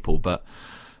extra people, but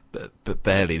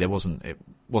barely. It wasn't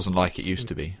like it used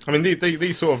to be. I mean,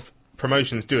 these sort of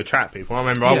promotions do attract people. I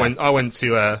remember I went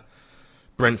to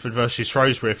Brentford versus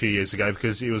Shrewsbury a few years ago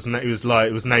because it was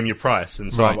name your price,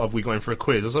 and so we got in for a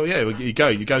quiz. I was like, yeah, you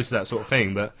go to that sort of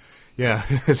thing, but Yeah,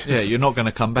 yeah, you're not going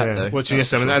to come back though. Watching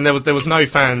yesterday, and there was no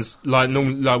fans like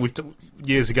normal, like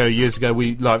years ago,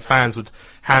 we like fans would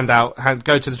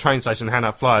go to the train station and hand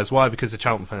out flyers. Why? Because the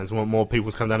Charlton fans want more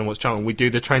people to come down and watch Charlton. We do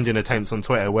the trending attempts on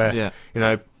Twitter where you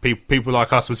know people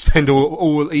like us would spend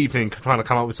all evening trying to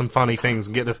come up with some funny things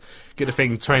and get the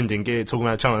thing trending, get it talking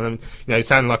about Charlton. And you know,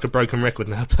 sounding like a broken record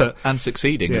now, and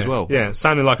succeeding as well. Yeah,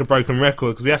 sounding like a broken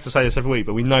record because we have to say this every week,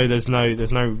 but we know there's no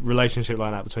relationship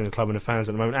like that between the club and the fans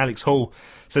at the moment. Alex Hall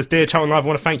says, "Dear Charlton Live, I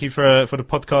want to thank you for the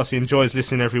podcast. He enjoys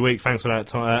listening every week. Thanks for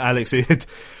that, Alex."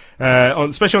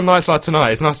 Especially on nights like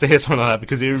tonight, it's nice to hear something like that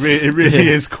because it really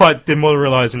is quite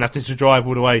demoralising having to drive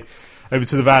all the way over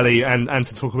to the Valley and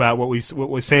to talk about what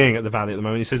we're seeing at the Valley at the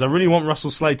moment. He says, "I really want Russell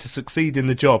Slade to succeed in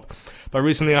the job, but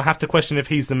recently I have to question if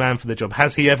he's the man for the job.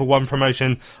 Has he ever won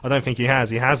promotion? I don't think he has.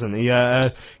 He hasn't.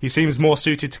 He seems more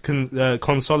suited to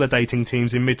consolidating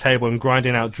teams in mid-table and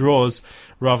grinding out draws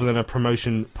rather than a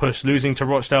promotion push. Losing to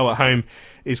Rochdale at home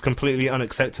is completely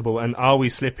unacceptable. And are we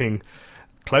slipping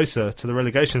closer to the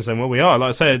relegation zone? Well, we are. Like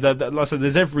I said,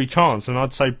 there's every chance, and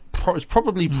I'd say it's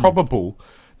probably probable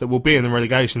that we'll be in the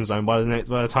relegation zone by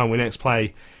the time we next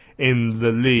play in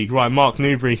the league. Right, Mark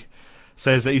Newbury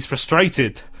says that he's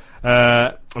frustrated,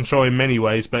 I'm sure in many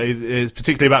ways, but it's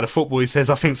particularly about the football. He says,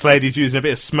 "I think Slade is using a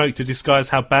bit of smoke to disguise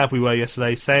how bad we were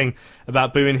yesterday, saying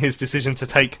about booing his decision to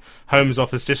take Holmes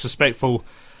off as disrespectful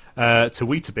to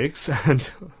Weetabix."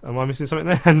 And am I missing something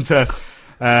there?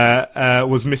 And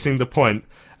was missing the point.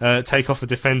 Take off the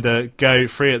defender, go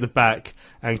free at the back,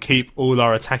 and keep all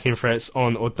our attacking threats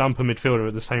on, or dump a midfielder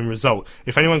at the same result.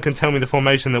 If anyone can tell me the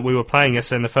formation that we were playing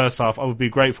yesterday in the first half, I would be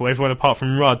grateful. Everyone apart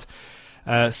from Rudd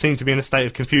seemed to be in a state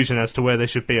of confusion as to where they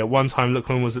should be. At one time,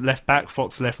 Lookman was at left back,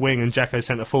 Fox left wing, and Jacko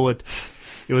centre forward.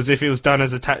 It was as if it was done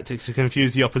as a tactic to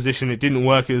confuse the opposition. It didn't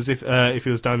work. It was if it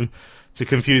was done to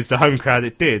confuse the home crowd.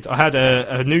 It did. I had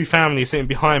a new family sitting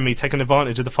behind me taking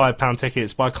advantage of the £5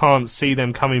 tickets, but I can't see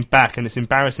them coming back, and it's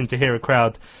embarrassing to hear a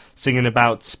crowd singing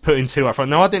about putting two up front.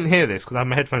 No, I didn't hear this because I had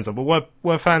my headphones on, but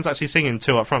were fans actually singing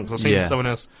two up front? Because I've seen someone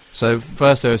else. So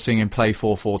first they were singing play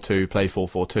 4-4-2, play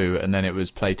 4-4-2, and then it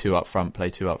was play two up front, play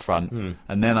two up front.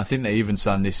 And then I think they even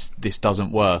sang this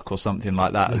doesn't work or something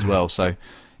like that as well. So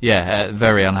yeah,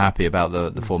 very unhappy about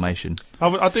the formation.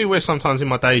 I do wish sometimes in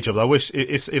my day job, I wish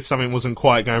if something wasn't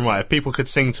quite going right, if people could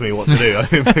sing to me what to do, I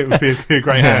think it would be a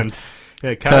great hand.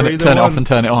 Yeah, turn it off and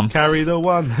turn it on. Carry the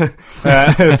one.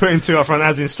 Putting two up front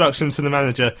as instruction to the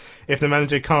manager. If the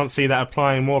manager can't see that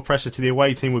applying more pressure to the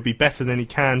away team would be better, then he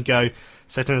can go.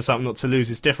 Setting us up not to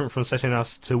lose is different from setting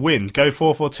us to win. Go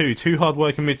 4-4-2, two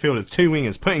hard-working midfielders, two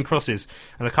wingers, putting crosses,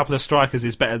 and a couple of strikers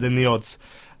is better than the odds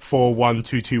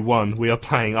 4-1-2-2-1 we are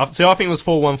playing. So I think it was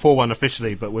 4-1-4-1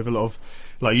 officially, but with a lot of,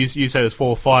 like you say, it was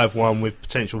 4-5-1 with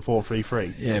potential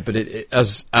 4-3-3. Yeah, but it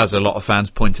as a lot of fans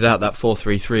pointed out, that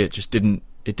 4-3-3 it just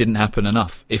didn't happen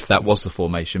enough. If that was the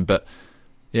formation, but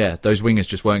yeah, those wingers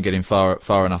just weren't getting far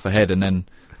enough ahead. And then,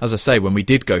 as I say, when we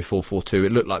did go 4-4-2,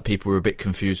 it looked like people were a bit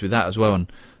confused with that as well.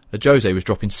 And Jose was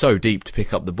dropping so deep to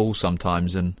pick up the ball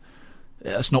sometimes, and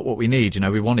that's not what we need. You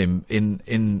know, we want him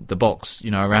in the box,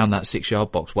 you know, around that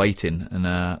 6-yard box waiting.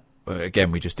 And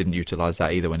again, we just didn't utilise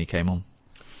that either when he came on.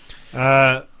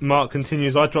 Mark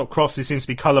continues, I dropped Crofts, who seems to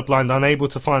be colourblind, unable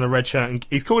to find a red shirt, and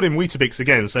he's called him Weetabix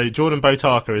again. So Jordan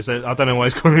Botaka is I don't know why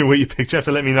he's calling him Weetabix. You have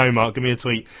to let me know, Mark. Give me a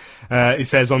tweet. He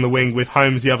says on the wing with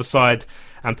Holmes the other side,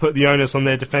 and put the onus on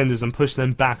their defenders and push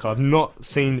them back. I've not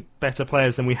seen better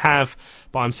players than we have,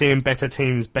 but I'm seeing better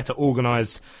teams, better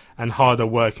organised and harder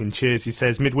working. Cheers. He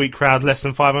says midweek crowd less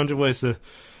than 500. Well, it's the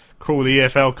Crawley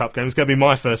EFL Cup game. It's going to be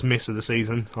my first miss of the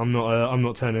season. I'm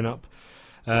not turning up.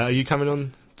 Are you coming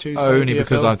on Tuesday? Only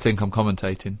because I think I'm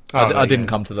commentating. I didn't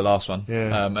come to the last one.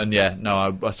 Yeah. And yeah,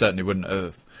 no, I certainly wouldn't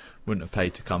have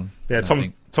paid to come. Yeah,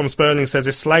 Tom Sperling says,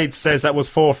 if Slade says that was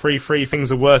 4-3-3,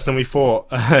 things are worse than we thought.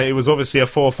 It was obviously a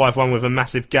 4-5-1 with a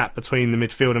massive gap between the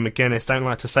midfield and McGuinness. Don't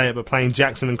like to say it, but playing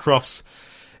Jackson and Crofts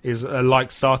is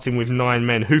like starting with 9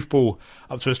 men. Hoofball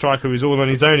up to a striker who's all on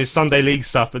his own is Sunday League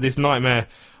stuff, but this nightmare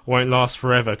won't last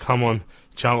forever. Come on,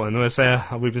 Charlton.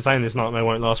 We've been saying this nightmare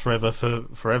won't last forever for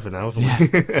forever now,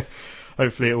 haven't we?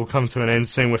 Hopefully it will come to an end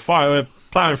soon. We're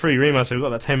plowing through Remo, so we've got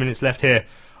about 10 minutes left here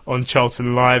on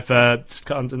Charlton Live.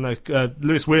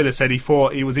 Lewis Wheeler said he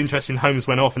thought he was interested in Holmes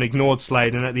went off and ignored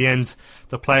Slade, and at the end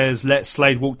the players let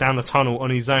Slade walk down the tunnel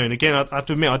on his own. Again, I have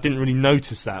to admit I didn't really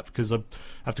notice that because I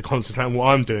have to concentrate on what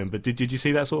I'm doing, but did you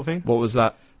see that sort of thing? What was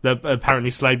that? Apparently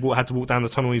Slade had to walk down the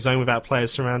tunnel on his own without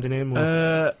players surrounding him?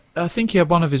 I think he had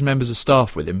one of his members of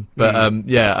staff with him, but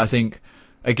yeah, I think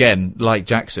again, like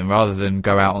Jackson, rather than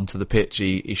go out onto the pitch,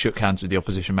 he shook hands with the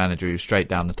opposition manager who was straight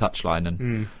down the touchline.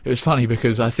 And it was funny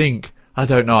because I think I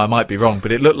don't know, I might be wrong,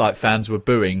 but it looked like fans were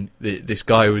booing this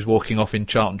guy who was walking off in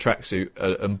Charlton tracksuit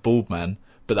and bald man,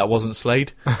 but that wasn't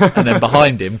Slade. And then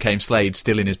behind him came Slade,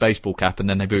 still in his baseball cap, and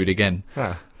then they booed again.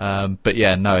 But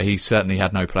yeah, no, he certainly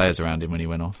had no players around him when he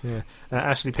went off. Yeah.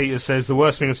 Ashley Peters says, the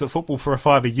worst thing is that football for a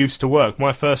fiver used to work.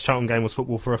 My first Charlton game was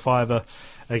football for a fiver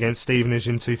against Stevenage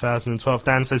in 2012.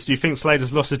 Dan says, do you think Slade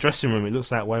has lost his dressing room? It looks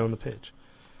that way on the pitch.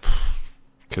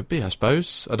 Could be, I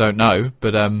suppose. I don't know,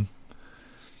 but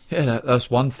yeah, that's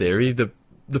one theory. The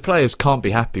players can't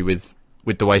be happy with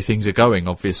the way things are going,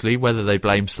 obviously. Whether they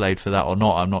blame Slade for that or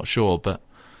not, I'm not sure, but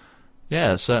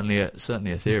yeah, certainly a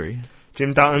theory.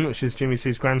 Jim Dutton, which is Jimmy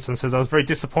C's grandson, says, I was very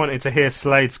disappointed to hear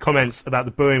Slade's comments about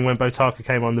the booing when Botaka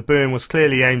came on. The booing was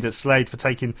clearly aimed at Slade for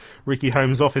taking Ricky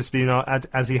Holmes off as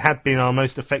he had been our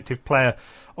most effective player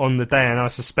on the day, and I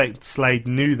suspect Slade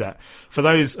knew that. For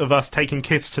those of us taking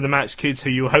kids to the match, kids who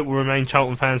you hope will remain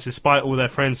Charlton fans despite all their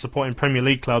friends supporting Premier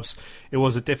League clubs, it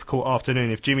was a difficult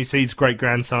afternoon. If Jimmy C's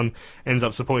great-grandson ends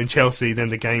up supporting Chelsea, then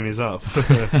the game is up.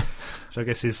 Which I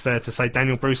guess is fair to say.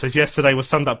 Daniel Bruce says, yesterday was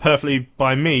summed up perfectly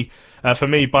by me, for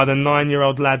me, by the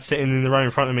 9-year-old lad sitting in the row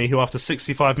in front of me who, after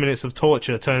 65 minutes of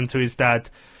torture, turned to his right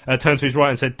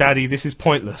and said, Daddy, this is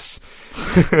pointless.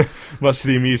 Much to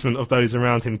the amusement of those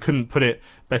around him. Couldn't put it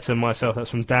better myself. That's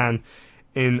from Dan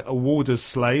in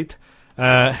Walderslade.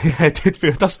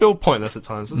 It does feel pointless at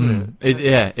times, doesn't it?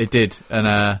 It did.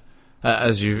 And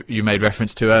as you made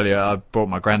reference to earlier, I brought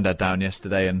my granddad down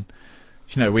yesterday, and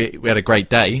we had a great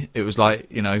day. It was like,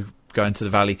 going to the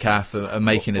Valley Calf and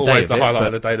making a day of it. Always the highlight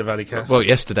of the day, the Valley Calf. Well,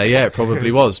 yesterday, yeah, it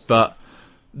probably was. But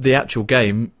the actual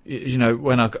game,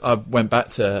 when I went back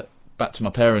to my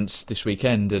parents this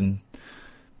weekend, and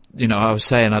I was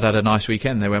saying I'd had a nice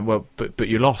weekend. They went, well, but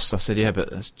you lost. I said, yeah, but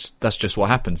that's just what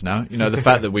happens now. The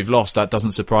fact that we've lost, that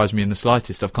doesn't surprise me in the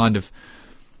slightest. I've kind of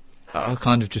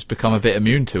just become a bit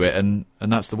immune to it, and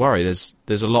that's the worry. There's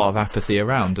a lot of apathy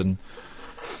around, and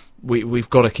we've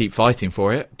got to keep fighting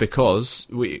for it, because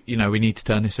we need to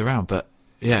turn this around. But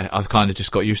yeah, I've kind of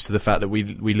just got used to the fact that we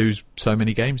lose so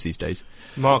many games these days.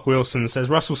 Mark Wilson says,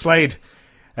 Russell Slade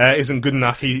isn't good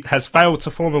enough. He has failed to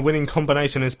form a winning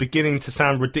combination and is beginning to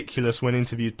sound ridiculous when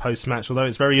interviewed post-match. Although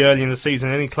it's very early in the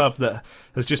season, any club that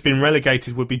has just been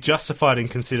relegated would be justified in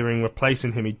considering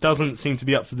replacing him. He doesn't seem to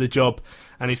be up to the job,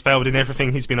 and he's failed in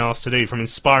everything he's been asked to do, from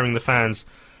inspiring the fans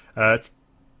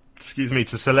to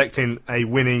selecting a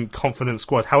winning, confident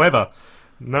squad. However,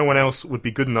 no one else would be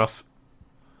good enough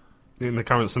in the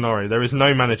current scenario. There is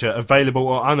no manager, available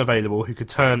or unavailable, who could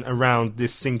turn around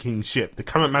this sinking ship. The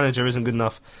current manager isn't good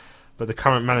enough, but the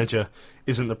current manager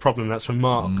isn't the problem. That's from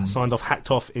Mark, signed off, hacked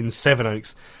off in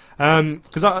Sevenoaks.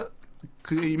 Because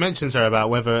you mentioned, Sarah,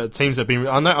 about whether teams have been...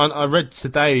 I read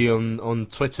today on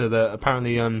Twitter that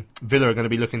apparently Villa are going to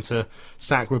be looking to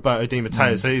sack Roberto Di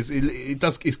Matteo. So it's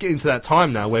getting to that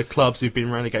time now where clubs who've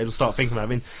been relegated will start thinking about it. I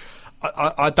mean,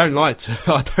 I don't like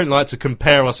to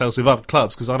compare ourselves with other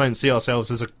clubs, because I don't see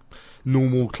ourselves as a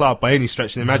normal club by any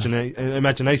stretch of the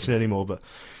imagination anymore. But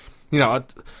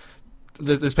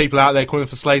there's people out there calling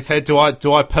for Slade's head. Do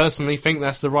I personally think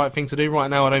that's the right thing to do right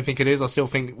now? I don't think it is. I still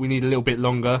think we need a little bit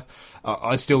longer.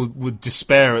 I still would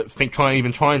despair at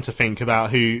trying to think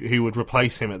about who would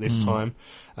replace him at this time.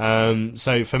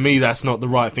 So for me, that's not the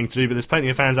right thing to do. But there's plenty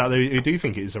of fans out there who do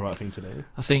think it is the right thing to do.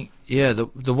 I think,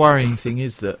 the worrying thing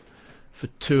is that for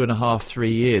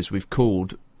 2.5-3 years we've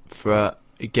called for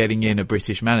getting in a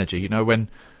British manager.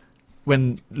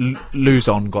 When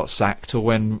Luzon got sacked, or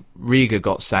when Riga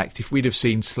got sacked, if we'd have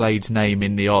seen Slade's name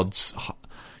in the odds,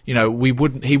 he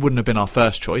wouldn't have been our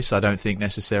first choice, I don't think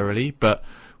necessarily, but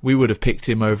we would have picked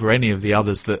him over any of the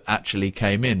others that actually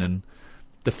came in. And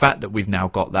the fact that we've now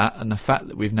got that, and the fact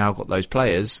that we've now got those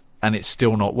players, and it's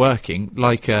still not working,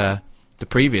 like the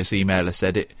previous emailer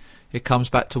said, it comes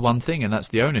back to one thing, and that's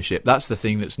the ownership. That's the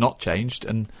thing that's not changed,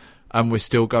 and we're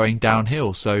still going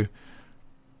downhill. So,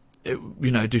 Du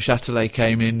Châtelet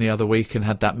came in the other week and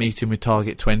had that meeting with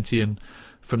Target 20, and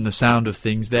from the sound of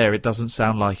things there, it doesn't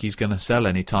sound like he's going to sell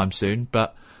anytime soon.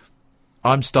 But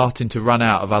I'm starting to run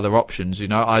out of other options.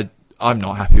 I'm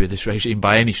not happy with this regime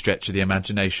by any stretch of the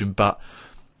imagination, but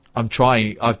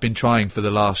I've been trying for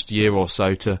the last year or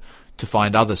so to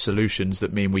find other solutions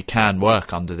that mean we can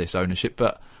work under this ownership.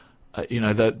 But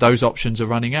those options are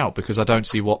running out, because I don't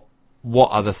see what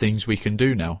other things we can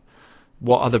do now.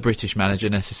 What other British manager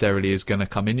necessarily is going to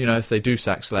come in? If they do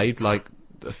sack Slade, like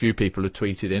a few people have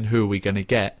tweeted in, who are we going to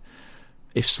get?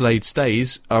 If Slade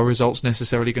stays, are results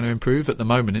necessarily going to improve? At the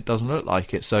moment, it doesn't look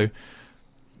like it. So,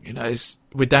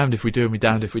 we're damned if we do and we're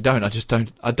damned if we don't.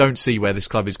 I don't see where this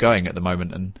club is going at the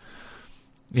moment, and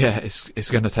yeah,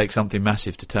 it's going to take something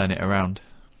massive to turn it around.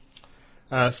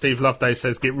 Steve Loveday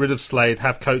says, get rid of Slade,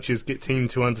 have coaches, get team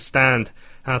to understand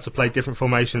how to play different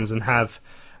formations and have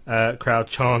crowd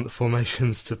chant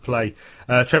formations to play.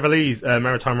 Trevor Lee,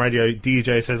 Maritime Radio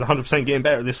DJ, says 100% getting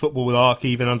better at this football arc,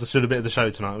 even understood a bit of the show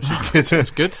tonight, which is good. That's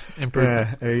good.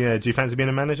 Improvement. Yeah. Do you fancy being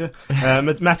a manager?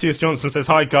 Matthias Johnson says,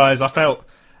 hi guys, I felt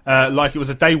like it was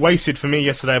a day wasted for me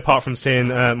yesterday, apart from seeing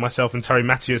myself and Terry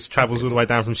Matthias travels all the way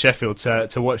down from Sheffield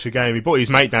to watch the game. He brought his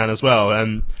mate down as well.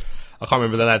 I can't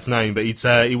remember the lad's name, but he's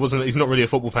not really a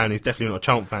football fan. He's definitely not a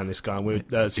Chant fan, this guy.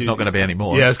 He's not going to be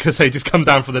anymore. Yeah, I was going to say, just come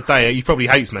down for the day. He probably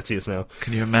hates Matthias now.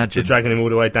 Can you imagine? For dragging him all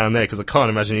the way down there, because I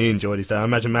can't imagine he enjoyed his day. I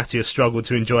imagine Matthias struggled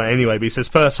to enjoy it anyway, but he says,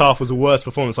 first half was the worst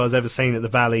performance I was ever seen at the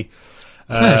Valley.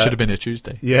 It should have been a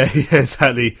Tuesday. Yeah,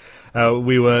 exactly.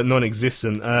 We were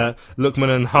non-existent. Lookman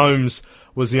and Holmes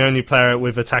was the only player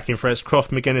with attacking threats.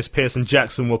 Croft, McGuinness, Pearce and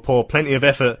Jackson were poor. Plenty of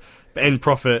effort,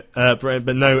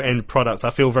 but no end product. I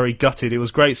feel very gutted. It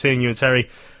was great seeing you and Terry.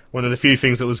 One of the few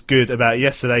things that was good about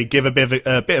yesterday. Give a bit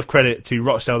of credit to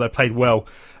Rochdale. They played well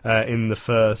in the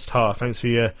first half. Thanks for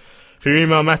your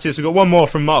email, Matthias. We've got one more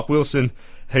from Mark Wilson,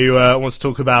 who wants to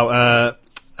talk about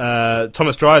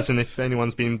Thomas Dryden. If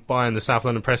anyone's been buying the South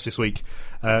London Press this week,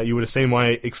 you would have seen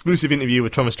my exclusive interview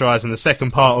with Thomas Dryden, the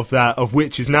second part of that, of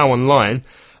which is now online.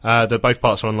 Both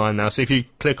parts are online now. So if you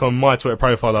click on my Twitter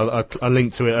profile, I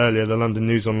linked to it earlier, the London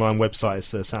News Online website,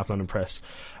 it's the South London Press.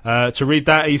 To read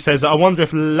that, he says, I wonder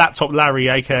if Laptop Larry,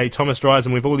 aka Thomas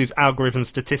Dryden, with all these algorithm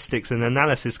statistics and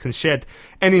analysis, can shed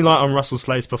any light on Russell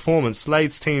Slade's performance.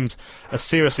 Slade's teams are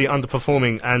seriously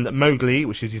underperforming, and Mowgli,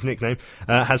 which is his nickname,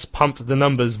 has pumped the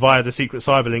numbers via the secret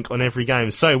cyberlink on every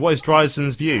game. So what is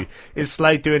Dryden's view? Is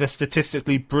Slade doing a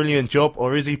statistically brilliant job,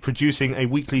 or is he producing a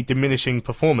weekly diminishing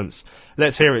performance?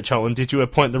 Let's hear it, Charlton. Did you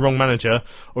appoint the wrong manager,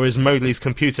 or is Mowgli's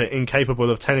computer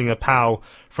incapable of telling a pal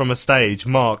from a stage?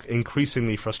 Mark,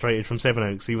 increasingly frustrated from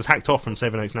Sevenoaks. He was hacked off from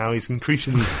Sevenoaks now. He's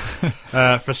increasingly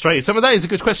frustrated. Some of that is a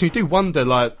good question. You do wonder,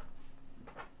 like,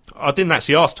 I didn't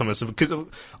actually ask Thomas, because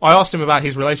I asked him about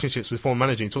his relationships with former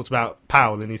manager. He talked about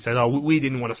Powell, and he said, we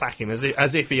didn't want to sack him, as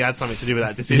if he had something to do with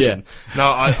that decision. Yeah.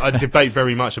 Now, I debate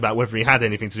very much about whether he had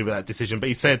anything to do with that decision, but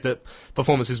he said that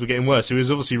performances were getting worse. He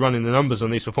was obviously running the numbers on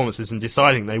these performances and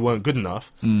deciding they weren't good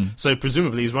enough. So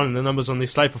presumably he's running the numbers on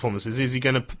these Slade performances. Is he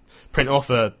going to print off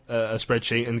a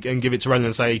spreadsheet and give it to Roland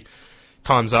and say,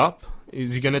 time's up?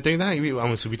 Is he going to do that?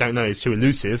 Obviously, we don't know. It's too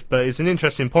elusive, but it's an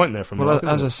interesting point there from Mark.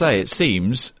 Well, as I say, it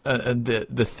seems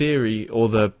the theory or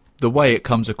the way it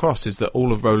comes across is that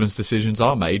all of Roland's decisions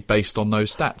are made based on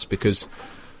those stats, because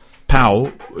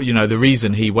Powell, the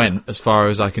reason he went, as far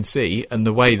as I can see, and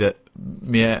the way that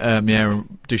Mier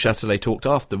and Duchâtelet talked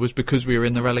after was because we were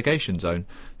in the relegation zone.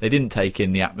 They didn't take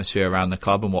in the atmosphere around the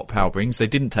club and what Powell brings. They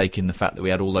didn't take in the fact that we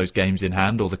had all those games in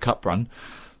hand or the cup run.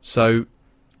 So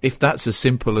if that's as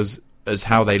simple as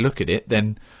how they look at it,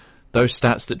 then those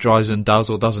stats that Dryden does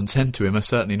or doesn't send to him are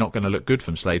certainly not going to look good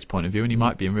from Slade's point of view, and he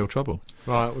might be in real trouble.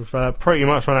 Right, we've pretty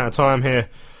much run out of time here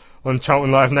on Charlton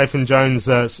Live. Nathan Jones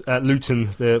at Luton,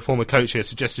 the former coach here,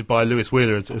 suggested by Lewis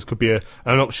Wheeler as could be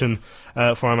an option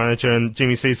for our manager. And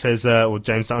Jimmy C says, or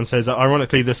James Dunn says,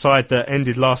 ironically, the side that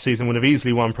ended last season would have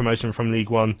easily won promotion from League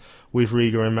One with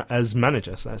Riga as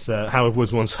manager. So that's Howard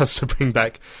Woods wants us to bring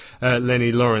back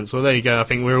Lenny Lawrence. Well, there you go. I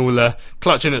think we're all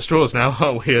clutching at straws now,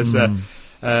 aren't we? As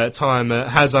time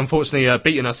has unfortunately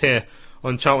beaten us here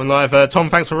on Charlton Live.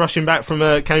 Tom, thanks for rushing back from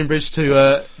Cambridge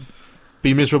to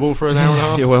be miserable for an hour and a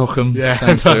half. You're welcome. Yeah,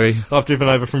 thanks, Louis. I've driven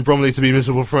over from Bromley to be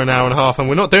miserable for an hour and a half, and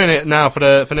we're not doing it now for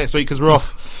next week because we're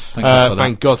off.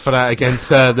 Thank God for that. Against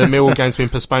the Millwall game's been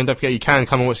postponed. Don't forget you can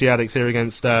come and watch the Addicts here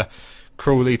against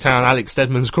Crawley Town, Alex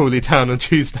Steadman's Crawley Town on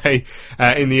Tuesday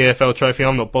in the EFL Trophy.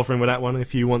 I'm not bothering with that one.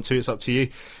 If you want to, it's up to you.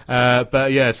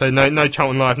 But yeah, so no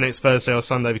Charlton Live next Thursday or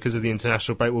Sunday because of the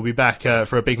international break. We'll be back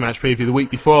for a big match preview the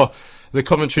week before the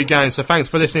Coventry game. So thanks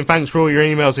for listening. Thanks for all your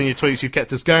emails and your tweets. You've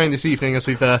kept us going this evening as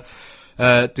we've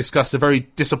discussed a very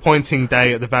disappointing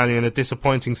day at the Valley and a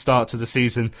disappointing start to the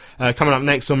season. Coming up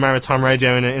next on Maritime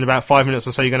Radio in about 5 minutes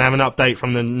or so, you're going to have an update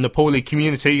from the Napoli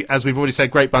community. As we've already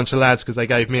said, great bunch of lads because they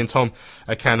gave me and Tom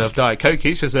a can of Diet Coke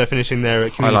each as they're finishing their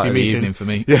community meeting. The evening for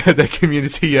me. Yeah, their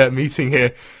community meeting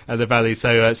here at the Valley.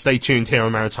 So stay tuned here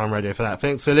on Maritime Radio for that.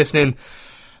 Thanks for listening.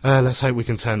 Let's hope we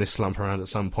can turn this slump around at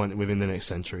some point within the next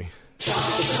century.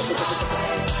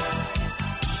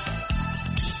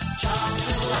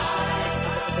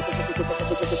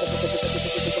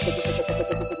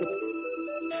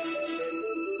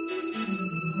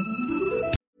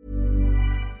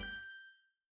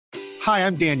 Hi,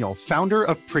 I'm Daniel, founder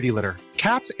of Pretty Litter.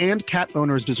 Cats and cat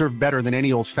owners deserve better than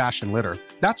any old-fashioned litter.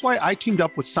 That's why I teamed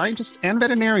up with scientists and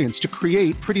veterinarians to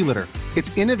create Pretty Litter.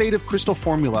 Its innovative crystal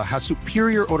formula has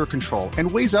superior odor control and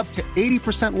weighs up to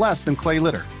 80% less than clay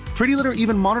litter. Pretty Litter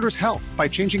even monitors health by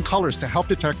changing colors to help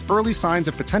detect early signs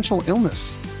of potential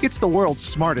illness. It's the world's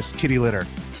smartest kitty litter.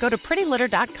 Go to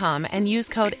prettylitter.com and use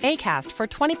code ACAST for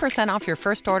 20% off your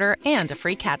first order and a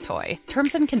free cat toy.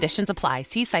 Terms and conditions apply.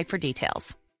 See site for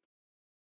details.